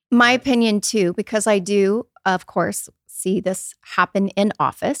 My opinion too, because I do, of course, see this happen in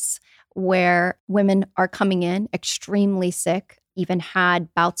office where women are coming in extremely sick, even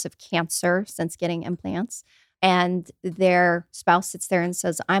had bouts of cancer since getting implants, and their spouse sits there and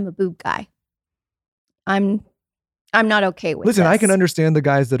says, I'm a boob guy. I'm not okay with this. Listen, I can understand the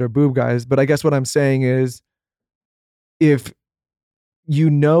guys that are boob guys, but I guess what I'm saying is if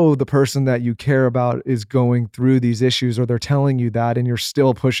you know the person that you care about is going through these issues or they're telling you that and you're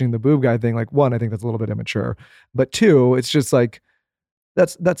still pushing the boob guy thing, like one, I think that's a little bit immature. But two, it's just like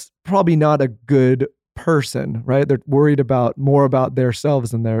that's probably not a good person, right? They're worried more about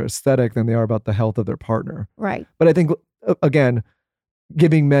themselves and their aesthetic than they are about the health of their partner. Right. But I think, again,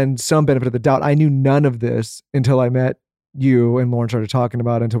 giving men some benefit of the doubt. I knew none of this until I met you and Lauren started talking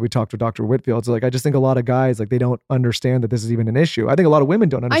about it, until we talked to Dr. Whitfield. So like, I just think a lot of guys, like they don't understand that this is even an issue. I think a lot of women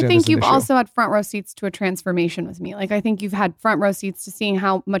don't understand. I think you've also had front row seats to a transformation with me. Like I think you've had front row seats to seeing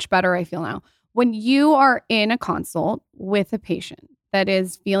how much better I feel now. When you are in a consult with a patient that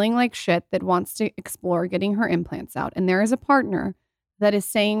is feeling like shit, that wants to explore getting her implants out, and there is a partner that is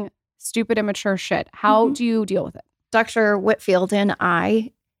saying stupid, immature shit, how do you deal with it? Dr. Whitfield and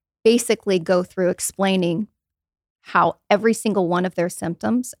I basically go through explaining how every single one of their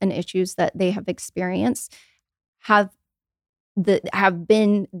symptoms and issues that they have experienced have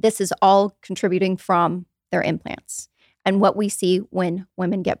been, this is all contributing from their implants and what we see when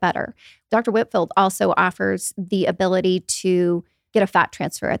women get better. Dr. Whitfield also offers the ability to get a fat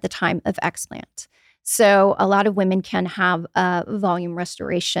transfer at the time of explant. So a lot of women can have a volume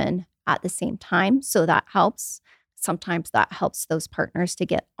restoration at the same time. So that helps. Sometimes that helps those partners to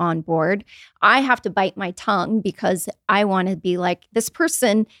get on board. I have to bite my tongue because I want to be like, this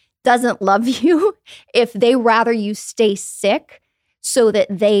person doesn't love you if they rather you stay sick so that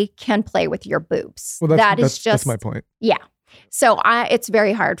they can play with your boobs. Well, that's my point. Yeah. So it's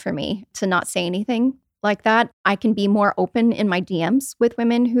very hard for me to not say anything like that. I can be more open in my DMs with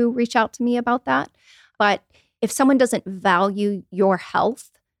women who reach out to me about that. But if someone doesn't value your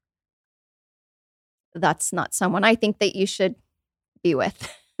health, that's not someone I think that you should be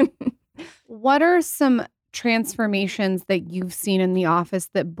with. What are some transformations that you've seen in the office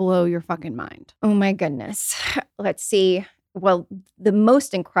that blow your fucking mind? Oh my goodness. Let's see. Well, the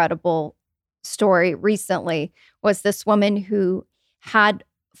most incredible story recently was this woman who had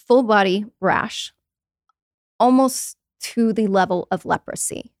full body rash, almost to the level of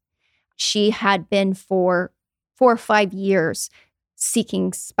leprosy. She had been for 4 or 5 years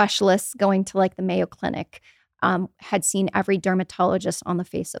seeking specialists, going to like the Mayo Clinic, had seen every dermatologist on the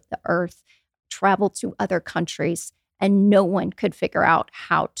face of the earth, traveled to other countries, and no one could figure out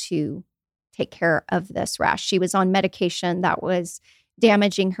how to take care of this rash. She was on medication that was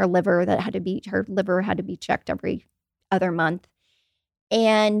damaging her liver, her liver had to be checked every other month.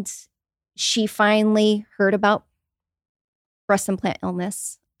 And she finally heard about breast implant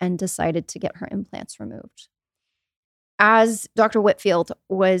illness and decided to get her implants removed. As Dr. Whitfield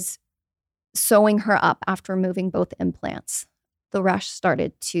was sewing her up after removing both implants, the rash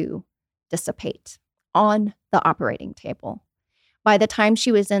started to dissipate on the operating table. By the time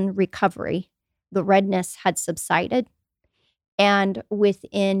she was in recovery, the redness had subsided. And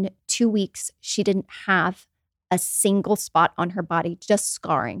within 2 weeks, she didn't have a single spot on her body, just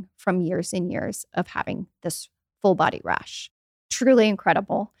scarring from years and years of having this full body rash. Truly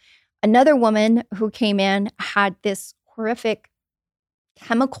incredible. Another woman who came in had this horrific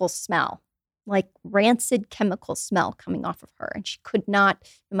chemical smell, like rancid chemical smell coming off of her. And she could not,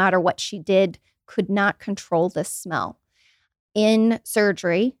 no matter what she did, could not control this smell. In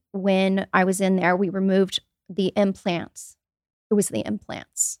surgery, when I was in there, we removed the implants. It was the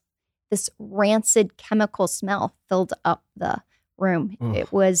implants. This rancid chemical smell filled up the room. Ugh.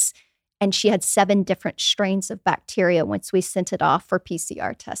 It was, and she had 7 different strains of bacteria once we sent it off for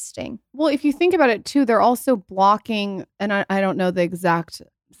PCR testing. Well, if you think about it too, they're also blocking, and I don't know the exact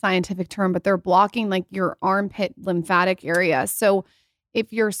scientific term, but they're blocking like your armpit lymphatic area. So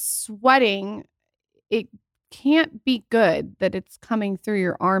if you're sweating, it can't be good that it's coming through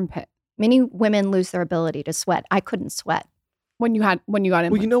your armpit. Many women lose their ability to sweat. I couldn't sweat. When you got implants.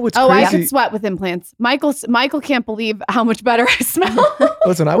 Well, you know what's I crazy? could sweat with implants. Michael can't believe how much better I smell.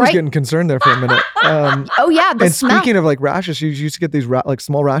 Listen, I was Right? getting concerned there for a minute. Oh yeah, the And smell. speaking of like rashes, she used to get these like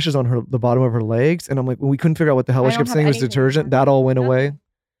small rashes on the bottom of her legs, and I'm like, well, we couldn't figure out what the hell. I She don't kept have saying it was anything detergent. anymore. That all went Yep. away.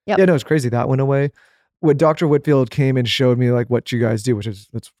 Yep. Yeah, no, it's crazy. That went away. When Dr. Whitfield came and showed me like what you guys do,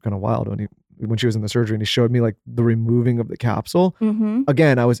 that's kind of wild when she was in the surgery, and he showed me like the removing of the capsule. Mm-hmm.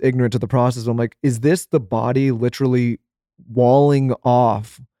 Again, I was ignorant to the process. I'm like, is this the body literally walling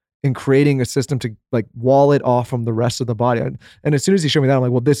off and creating a system to like wall it off from the rest of the body? And as soon as he showed me that, I'm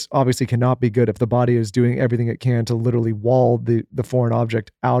like, well, this obviously cannot be good if the body is doing everything it can to literally wall the foreign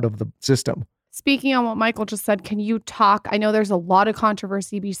object out of the system. Speaking on what Michael just said, can you talk? I know there's a lot of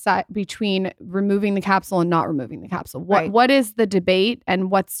controversy between removing the capsule and not removing the capsule. Right. What is the debate and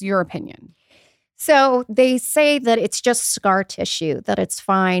what's your opinion? So they say that it's just scar tissue, that it's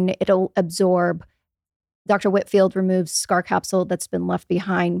fine, it'll absorb. Dr. Whitfield removes scar capsule that's been left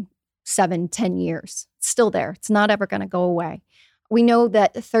behind 7-10 years. It's still there. It's not ever going to go away. We know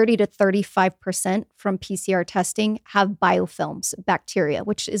that 30 to 35% from PCR testing have biofilms, bacteria,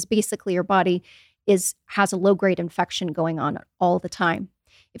 which is basically your body has a low-grade infection going on all the time.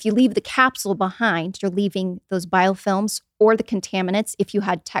 If you leave the capsule behind, you're leaving those biofilms or the contaminants. If you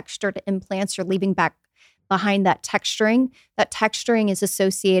had textured implants, you're leaving back behind that texturing. That texturing is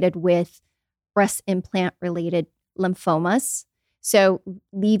associated with breast implant-related lymphomas. So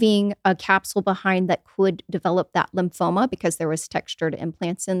leaving a capsule behind that could develop that lymphoma because there was textured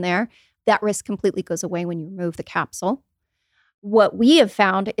implants in there, that risk completely goes away when you remove the capsule. What we have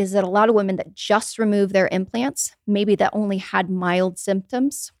found is that a lot of women that just remove their implants, maybe that only had mild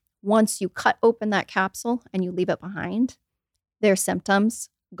symptoms, once you cut open that capsule and you leave it behind, their symptoms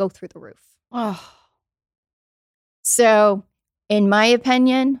go through the roof. Oh, So, in my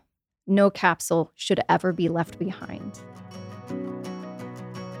opinion, no capsule should ever be left behind.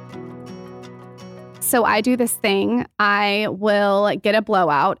 so I do this thing. I will get a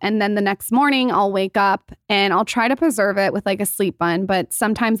blowout, and then the next morning I'll wake up and I'll try to preserve it with like a sleep bun, but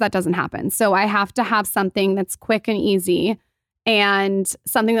sometimes that doesn't happen. So I have to have something that's quick and easy and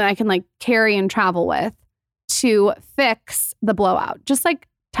something that I can like carry and travel with to fix the blowout, just like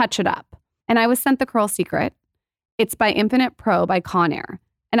touch it up. And I was sent the Curl Secret. It's by Infinite Pro by Conair.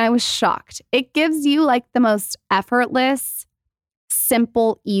 And I was shocked. It gives you like the most effortless,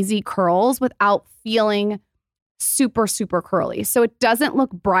 simple, easy curls without feeling super, super curly. So it doesn't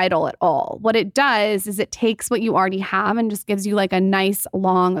look bridal at all. What it does is it takes what you already have and just gives you like a nice,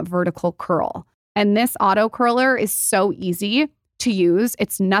 long, vertical curl. And this auto curler is so easy to use.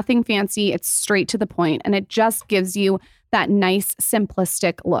 It's nothing fancy. It's straight to the point, and it just gives you that nice,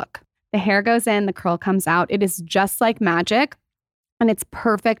 simplistic look. The hair goes in, the curl comes out. It is just like magic. And it's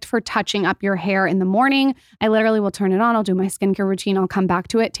perfect for touching up your hair in the morning. I literally will turn it on. I'll do my skincare routine. I'll come back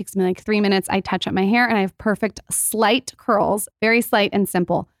to it. It takes me like 3 minutes. I touch up my hair and I have perfect slight curls, very slight and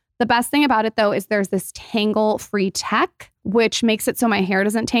simple. The best thing about it though is there's this tangle-free tech, which makes it so my hair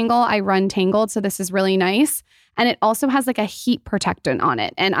doesn't tangle. I run tangled, so this is really nice. And it also has like a heat protectant on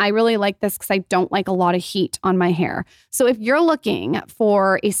it. And I really like this because I don't like a lot of heat on my hair. So if you're looking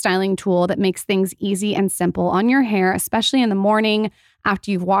for a styling tool that makes things easy and simple on your hair, especially in the morning after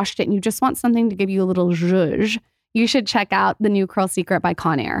you've washed it and you just want something to give you a little zhuzh, you should check out the new Curl Secret by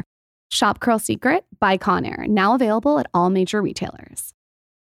Conair. Shop Curl Secret by Conair, now available at all major retailers.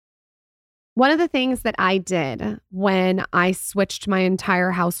 One of the things that I did when I switched my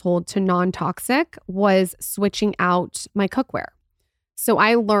entire household to non-toxic was switching out my cookware. So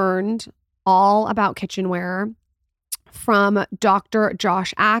I learned all about kitchenware from Dr.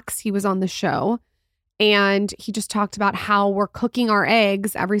 Josh Axe. He was on the show and he just talked about how we're cooking our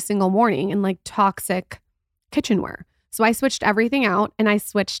eggs every single morning in like toxic kitchenware. So I switched everything out and I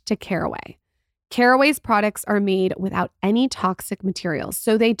switched to Caraway. Caraway's products are made without any toxic materials.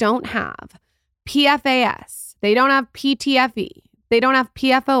 So they don't have PFAS, they don't have PTFE, they don't have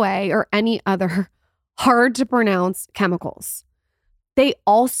PFOA or any other hard to pronounce chemicals. They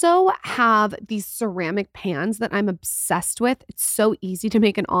also have these ceramic pans that I'm obsessed with. It's so easy to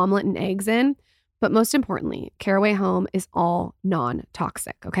make an omelet and eggs in. But most importantly, Caraway Home is all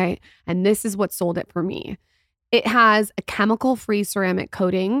non-toxic, okay? And this is what sold it for me. It has a chemical-free ceramic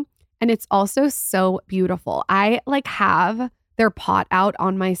coating, and it's also so beautiful. I like have their pot out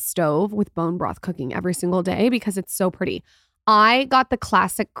on my stove with bone broth cooking every single day because it's so pretty. I got the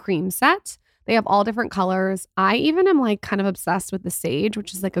classic cream set. They have all different colors. I even am like kind of obsessed with the sage,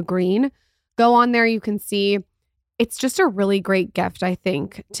 which is like a green. Go on there, you can see. It's just a really great gift, I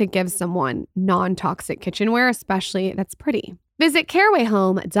think, to give someone non-toxic kitchenware, especially that's pretty. Visit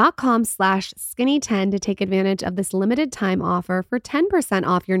carawayhome.com/skinny10 to take advantage of this limited time offer for 10%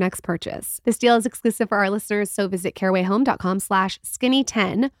 off your next purchase. This deal is exclusive for our listeners, so visit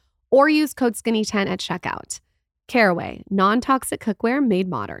carawayhome.com/skinny10 or use code skinny10 at checkout. Caraway, non-toxic cookware made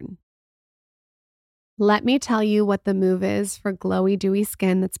modern. Let me tell you what the move is for glowy, dewy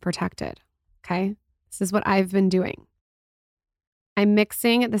skin that's protected, okay? This is what I've been doing. I'm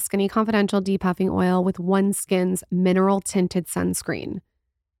mixing the Skinny Confidential Depuffing Oil with OneSkin's Mineral Tinted Sunscreen.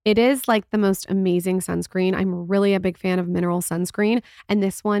 It is like the most amazing sunscreen. I'm really a big fan of mineral sunscreen, and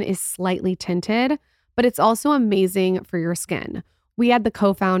this one is slightly tinted, but it's also amazing for your skin. We had the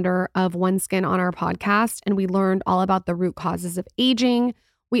co-founder of OneSkin on our podcast, and we learned all about the root causes of aging.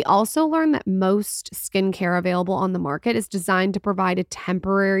 We also learned that most skincare available on the market is designed to provide a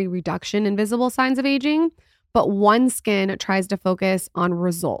temporary reduction in visible signs of aging, but OneSkin tries to focus on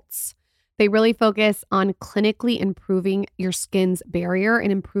results. They really focus on clinically improving your skin's barrier and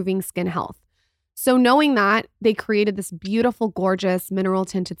improving skin health. So knowing that, they created this beautiful, gorgeous mineral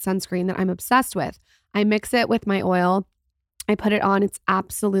tinted sunscreen that I'm obsessed with. I mix it with my oil. I put it on. It's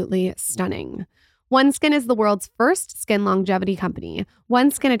absolutely stunning. OneSkin is the world's first skin longevity company.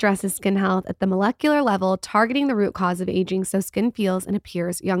 OneSkin addresses skin health at the molecular level, targeting the root cause of aging so skin feels and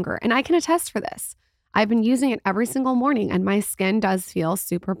appears younger. And I can attest for this. I've been using it every single morning and my skin does feel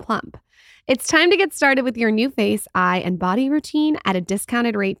super plump. It's time to get started with your new face, eye, and body routine at a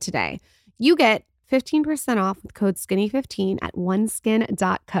discounted rate today. You get 15% off with code SKINNY15 at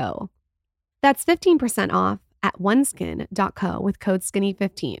oneskin.co. That's 15% off at oneskin.co with code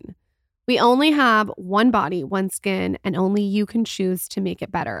SKINNY15. We only have one body, one skin, and only you can choose to make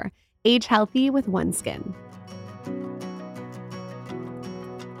it better. Age healthy with OneSkin.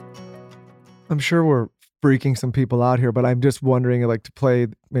 I'm sure we're freaking some people out here, but I'm just wondering, like, to play,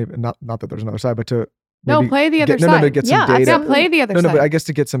 maybe not that there's another side, but to play the other side. to get some data. Yeah, play the other side. But I guess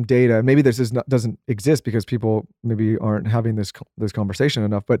to get some data. Maybe this doesn't exist because people maybe aren't having this conversation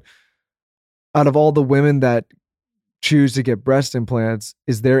enough. But out of all the women that choose to get breast implants,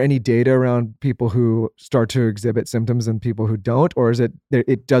 is there any data around people who start to exhibit symptoms and people who don't, or is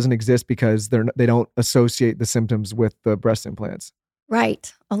it doesn't exist because they don't associate the symptoms with the breast implants?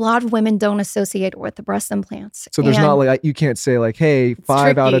 Right. A lot of women don't associate it with the breast implants. So there's not like, you can't say like, hey,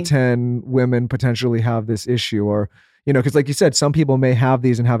 5 out of 10 women potentially have this issue, or, because like you said, some people may have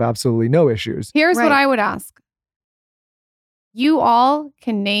these and have absolutely no issues. Here's what I would ask. You all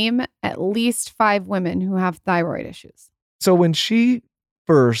can name at least 5 women who have thyroid issues. So when she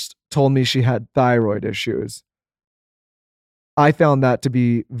first told me she had thyroid issues, I found that to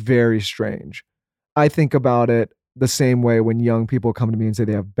be very strange. I think about it the same way when young people come to me and say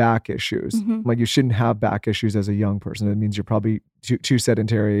they have back issues. Mm-hmm. Like, you shouldn't have back issues as a young person. It means you're probably too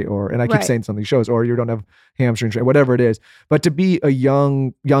sedentary, and I keep saying this on these shows, or you don't have hamstring strength, whatever it is. But to be a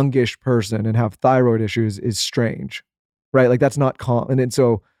youngish person and have thyroid issues is strange, right? Like, that's not common. And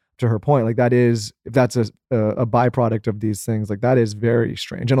so to her point, like, if that's a byproduct of these things, like, that is very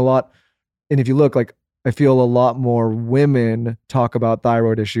strange. And if you look, like, I feel a lot more women talk about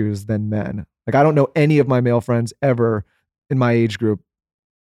thyroid issues than men. Like, I don't know any of my male friends ever in my age group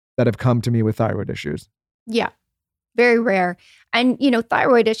that have come to me with thyroid issues. Yeah, very rare. And,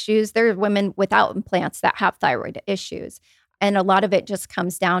 thyroid issues, there are women without implants that have thyroid issues. And a lot of it just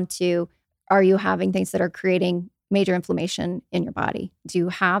comes down to, are you having things that are creating major inflammation in your body? Do you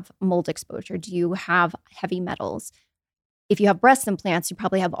have mold exposure? Do you have heavy metals? If you have breast implants, you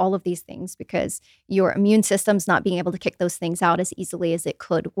probably have all of these things because your immune system's not being able to kick those things out as easily as it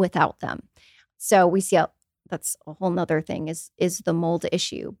could without them. So we see that's a whole nother thing is the mold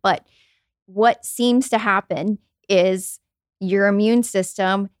issue. But what seems to happen is your immune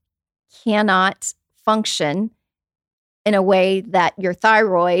system cannot function in a way that your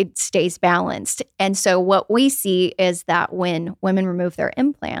thyroid stays balanced. And so what we see is that when women remove their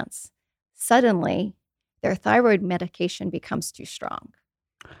implants, suddenly their thyroid medication becomes too strong.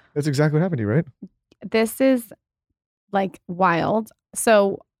 That's exactly what happened to you, right? This is like wild.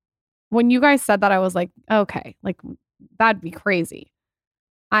 So when you guys said that, I was like, okay, like, that'd be crazy.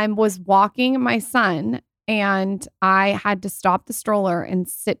 I was walking my son and I had to stop the stroller and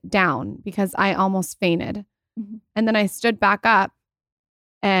sit down because I almost fainted. Mm-hmm. And then I stood back up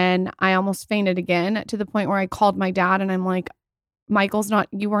and I almost fainted again, to the point where I called my dad and I'm like,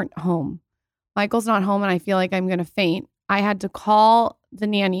 you weren't home. Michael's not home and I feel like I'm going to faint. I had to call the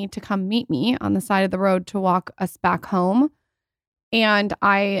nanny to come meet me on the side of the road to walk us back home. And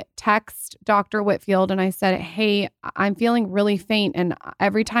I text Dr. Whitfield and I said, hey, I'm feeling really faint. And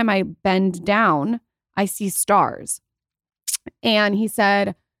every time I bend down, I see stars. And he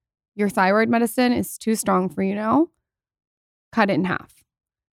said, your thyroid medicine is too strong for you now. Cut it in half.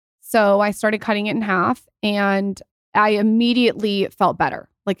 So I started cutting it in half and I immediately felt better.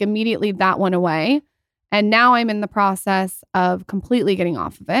 Like, immediately that went away. And now I'm in the process of completely getting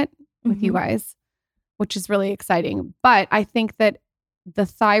off of it with you guys, which is really exciting. But I think that the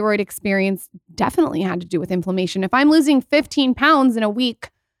thyroid experience definitely had to do with inflammation. If I'm losing 15 pounds in a week,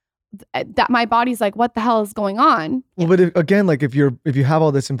 that my body's like, what the hell is going on? Well, but again, like, if you have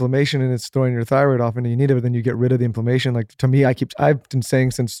all this inflammation and it's throwing your thyroid off and you need it, but then you get rid of the inflammation. Like, to me, I've been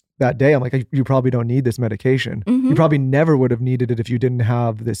saying since that day, I'm like, you probably don't need this medication. Mm-hmm. You probably never would have needed it if you didn't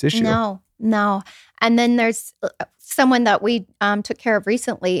have this issue. No. And then there's someone that we took care of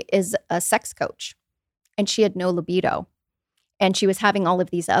recently is a sex coach, and she had no libido, and she was having all of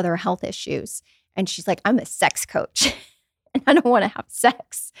these other health issues. And she's like, I'm a sex coach. And I don't want to have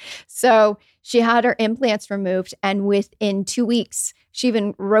sex. So she had her implants removed. And within 2 weeks, she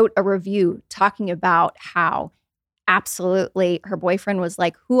even wrote a review talking about how absolutely her boyfriend was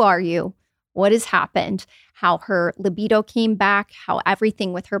like, who are you? What has happened? How her libido came back, how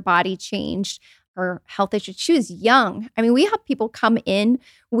everything with her body changed, her health issues. She was young. I mean, we have people come in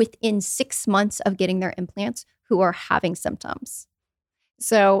within 6 months of getting their implants who are having symptoms.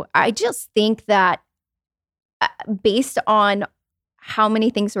 So I just think that based on how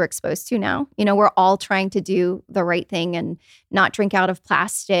many things we're exposed to now, we're all trying to do the right thing and not drink out of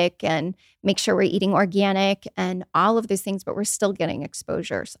plastic and make sure we're eating organic and all of these things, but we're still getting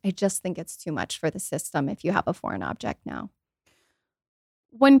exposures. I just think it's too much for the system if you have a foreign object now.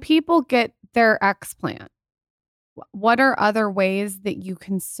 When people get their Explant, what are other ways that you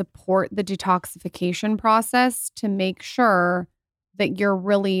can support the detoxification process to make sure that you're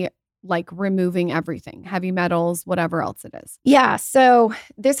really like removing everything, heavy metals, whatever else it is? Yeah. So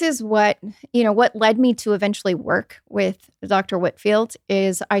this is what led me to eventually work with Dr. Whitfield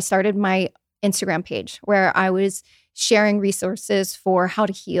is I started my Instagram page where I was sharing resources for how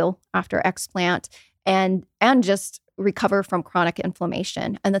to heal after explant and just recover from chronic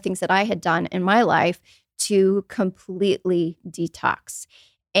inflammation and the things that I had done in my life to completely detox.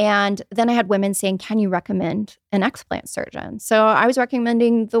 And then I had women saying, can you recommend an explant surgeon? So I was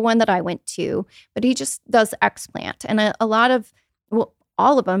recommending the one that I went to, but he just does explant. And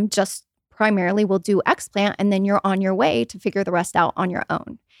all of them just primarily will do explant, and then you're on your way to figure the rest out on your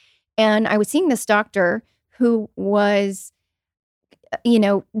own. And I was seeing this doctor who was,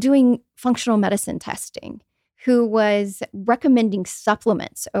 doing functional medicine testing, who was recommending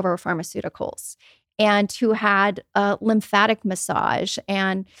supplements over pharmaceuticals, and who had a lymphatic massage,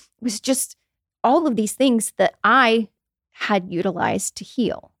 and it was just all of these things that I had utilized to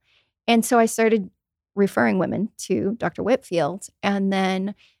heal. And so I started referring women to Dr. Whitfield, and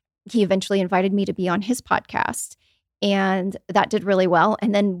then he eventually invited me to be on his podcast, and that did really well.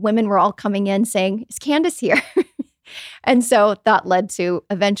 And then women were all coming in saying, is Candice here? And so that led to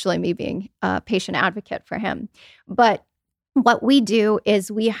eventually me being a patient advocate for him. But what we do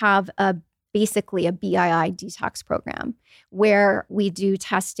is we have basically a BII detox program where we do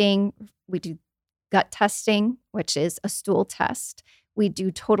testing. We do gut testing, which is a stool test. We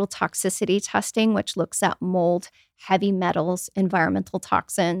do total toxicity testing, which looks at mold, heavy metals, environmental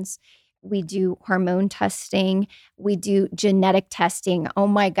toxins. We do hormone testing. We do genetic testing. Oh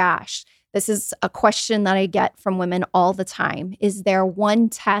my gosh. This is a question that I get from women all the time. Is there one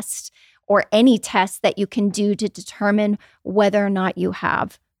test or any test that you can do to determine whether or not you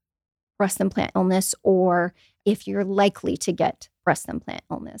have breast implant illness or if you're likely to get breast implant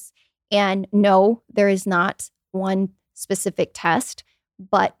illness? And no, there is not one specific test,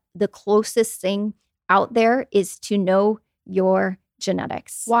 but the closest thing out there is to know your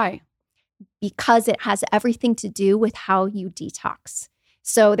genetics. Why? Because it has everything to do with how you detox.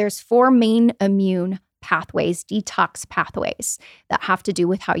 So there's 4 main immune pathways, detox pathways that have to do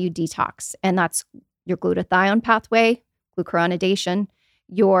with how you detox. And that's your glutathione pathway, glucuronidation,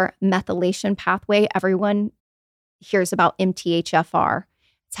 your methylation pathway. Everyone hears about MTHFR.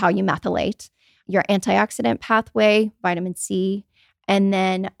 It's how you methylate. Your antioxidant pathway, vitamin C, and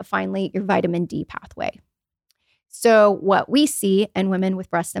then finally your vitamin D pathway. So what we see in women with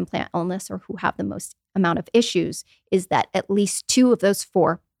breast implant illness or who have the most amount of issues is that at least 2 of those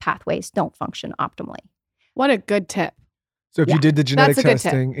 4 pathways don't function optimally. What a good tip. So if you did the genetic That's a good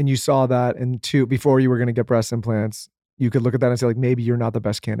tip. testing and you saw that before you were going to get breast implants, you could look at that and say, like, maybe you're not the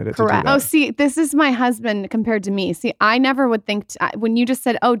best candidate to do Correct. that. Oh, see, this is my husband compared to me. See, I never would think, when you just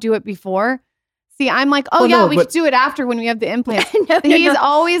said, oh, do it before. See, I'm like, we should do it after when we have the implants. He's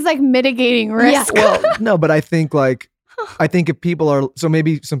always like mitigating risk. Yeah. Well, no, but I think if people are, so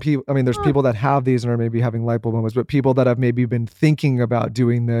maybe some people, I mean, there's people that have these and are maybe having light bulb moments, but people that have maybe been thinking about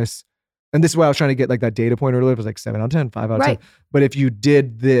doing this, and this is why I was trying to get like that data point earlier, it was like 7 out of 10, 5 out of 10. But if you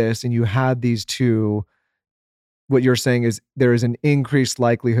did this and you had these 2, what you're saying is there is an increased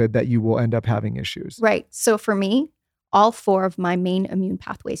likelihood that you will end up having issues. Right. So for me, all 4 of my main immune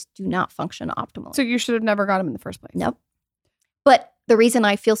pathways do not function optimally. So you should have never got them in the first place. Nope. But the reason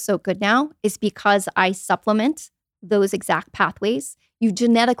I feel so good now is because I supplement those exact pathways. You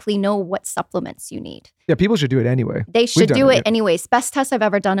genetically know what supplements you need. Yeah, people should do it anyway. They should do it anyways. Best test I've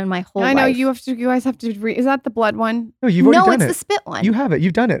ever done in my whole life. I know you guys have to is that the blood one? No, you've already done it. No, it's the spit one. You have it.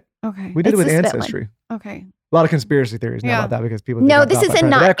 You've done it. Okay. We did It's it with the spit Ancestry. Okay. A lot of conspiracy theories now about that because people. No, this isn't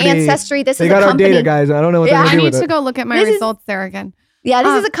not Ancestry. This is a company. They got our data, guys. I don't know what they're going to do with it. I need to go look at my results there again. Yeah,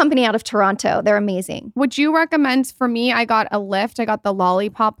 this is a company out of Toronto. They're amazing. Would you recommend, for me, I got a lift. I got the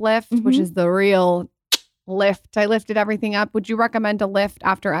lollipop lift, which is the real lift. I lifted everything up. Would you recommend a lift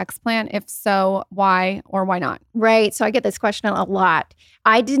after explant? If so, why or why not? Right. So I get this question a lot.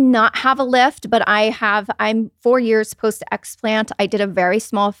 I did not have a lift, but I'm 4 years post explant. I did a very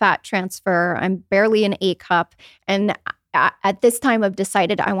small fat transfer. I'm barely an A cup. And at this time I've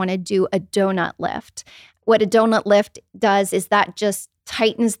decided I want to do a donut lift. What a donut lift does is that just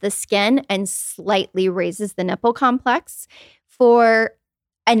tightens the skin and slightly raises the nipple complex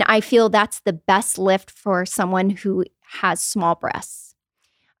and I feel that's the best lift for someone who has small breasts.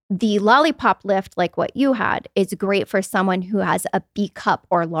 The lollipop lift, like what you had, is great for someone who has a B cup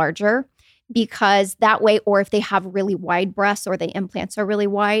or larger, because that way, or if they have really wide breasts or the implants are really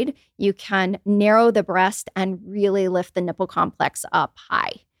wide, you can narrow the breast and really lift the nipple complex up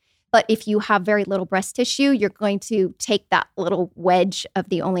high. But if you have very little breast tissue, you're going to take that little wedge of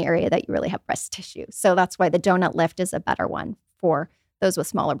the only area that you really have breast tissue. So that's why the donut lift is a better one for those with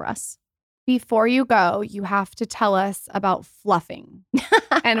smaller breasts. Before you go, you have to tell us about fluffing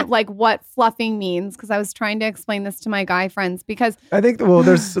and like what fluffing means. Because I was trying to explain this to my guy friends because I think, well,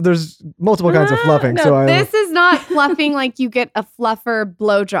 there's multiple kinds of fluffing. No, this is not fluffing like you get a fluffer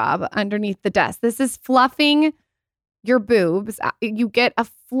blowjob underneath the desk. This is fluffing your boobs. You get a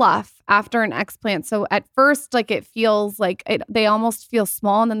fluff after an explant. So at first, like it feels like they almost feel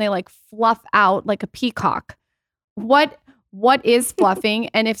small and then they like fluff out like a peacock. What is fluffing?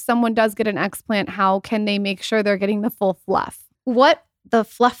 And if someone does get an explant, how can they make sure they're getting the full fluff? What the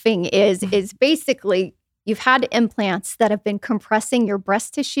fluffing is basically you've had implants that have been compressing your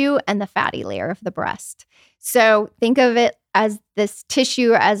breast tissue and the fatty layer of the breast. So think of it as this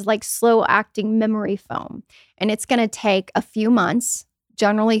tissue as like slow acting memory foam. And it's going to take a few months,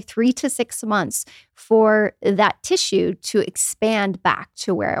 generally 3 to 6 months, for that tissue to expand back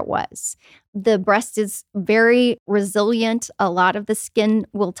to where it was. The breast is very resilient. A lot of the skin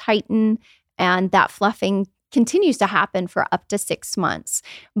will tighten, and that fluffing continues to happen for up to 6 months.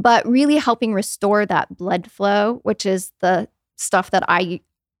 But really helping restore that blood flow, which is the stuff that I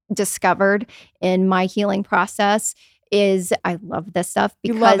discovered in my healing process, is I love this stuff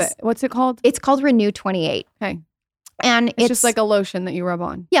because you love it. What's it called? It's called Renew 28. Okay. And it's just like a lotion that you rub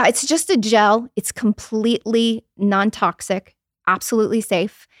on. Yeah, it's just a gel. It's completely non-toxic, absolutely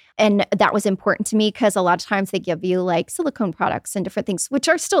safe. And that was important to me because a lot of times they give you like silicone products and different things, which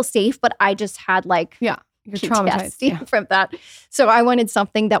are still safe, but I just had like you're traumatized from that. So I wanted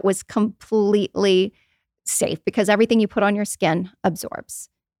something that was completely safe because everything you put on your skin absorbs.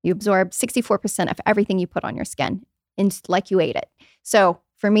 You absorb 64% of everything you put on your skin, and like you ate it. So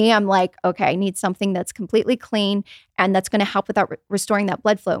for me, I'm like, okay, I need something that's completely clean and that's going to help with that restoring that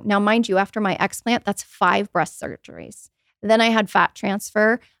blood flow. Now, mind you, after my explant, that's 5 breast surgeries. Then I had fat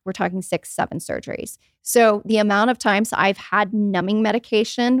transfer. We're talking 6, 7 surgeries. So the amount of times I've had numbing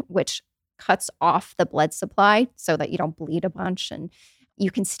medication, which cuts off the blood supply so that you don't bleed a bunch and you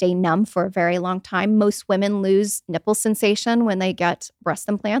can stay numb for a very long time. Most women lose nipple sensation when they get breast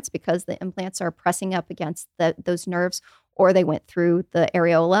implants because the implants are pressing up against those nerves, or they went through the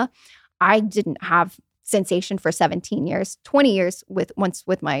areola. I didn't have sensation for 17 years, 20 years with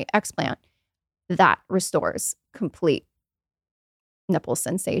my explant. That restores complete nipple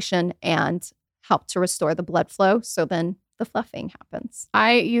sensation and help to restore the blood flow. So then the fluffing happens.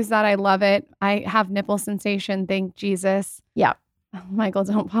 I use that. I love it. I have nipple sensation. Thank Jesus. Yeah. Oh, Michael,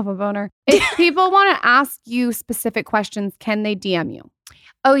 don't pop a boner. If people want to ask you specific questions, can they DM you?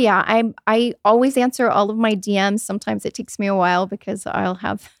 Oh, yeah. I always answer all of my DMs. Sometimes it takes me a while because I'll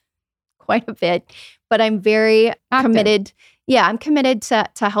have quite a bit, but I'm very committed. Yeah, I'm committed to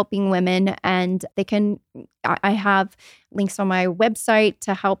helping women, and I have links on my website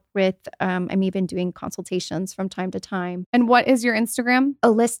to help with, I'm even doing consultations from time to time. And what is your Instagram?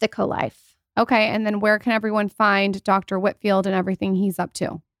 Holistico Life. Okay. And then where can everyone find Dr. Whitfield and everything he's up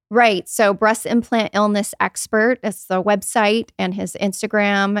to? Right. So Breast Implant Illness Expert is the website, and his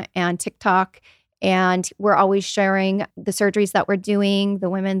Instagram and TikTok. And we're always sharing the surgeries that we're doing, the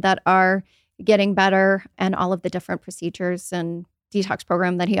women that are getting better, and all of the different procedures and detox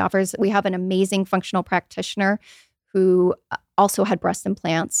program that he offers. We have an amazing functional practitioner who also had breast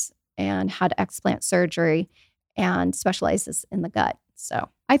implants and had explant surgery and specializes in the gut. So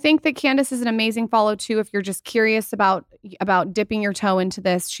I think that Candice is an amazing follow too. If you're just curious about dipping your toe into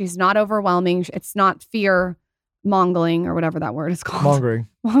this, she's not overwhelming. It's not fear mongering or whatever that word is called.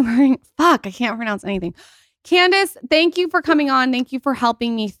 Mongering. Fuck, I can't pronounce anything. Candice, thank you for coming on. Thank you for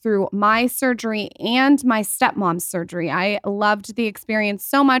helping me through my surgery and my stepmom's surgery. I loved the experience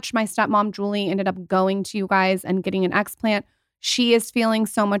so much. My stepmom, Julie, ended up going to you guys and getting an explant. She is feeling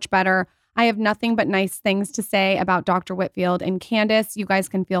so much better. I have nothing but nice things to say about Dr. Whitfield and Candice. You guys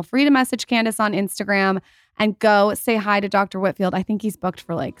can feel free to message Candice on Instagram and go say hi to Dr. Whitfield. I think he's booked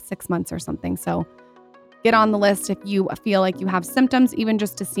for like 6 months or something. So get on the list if you feel like you have symptoms, even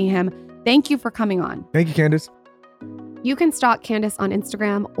just to see him. Thank you for coming on. Thank you, Candice. You can stalk Candice on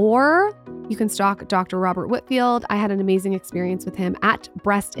Instagram, or you can stalk Dr. Robert Whitfield. I had an amazing experience with him at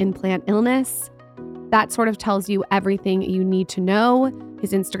Breast Implant Illness. That sort of tells you everything you need to know.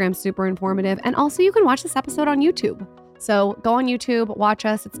 His Instagram's super informative. And also you can watch this episode on YouTube. So go on YouTube, watch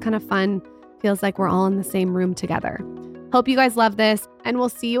us. It's kind of fun. Feels like we're all in the same room together. Hope you guys love this. And we'll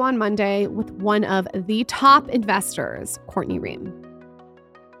see you on Monday with one of the top investors, Courtney Ream.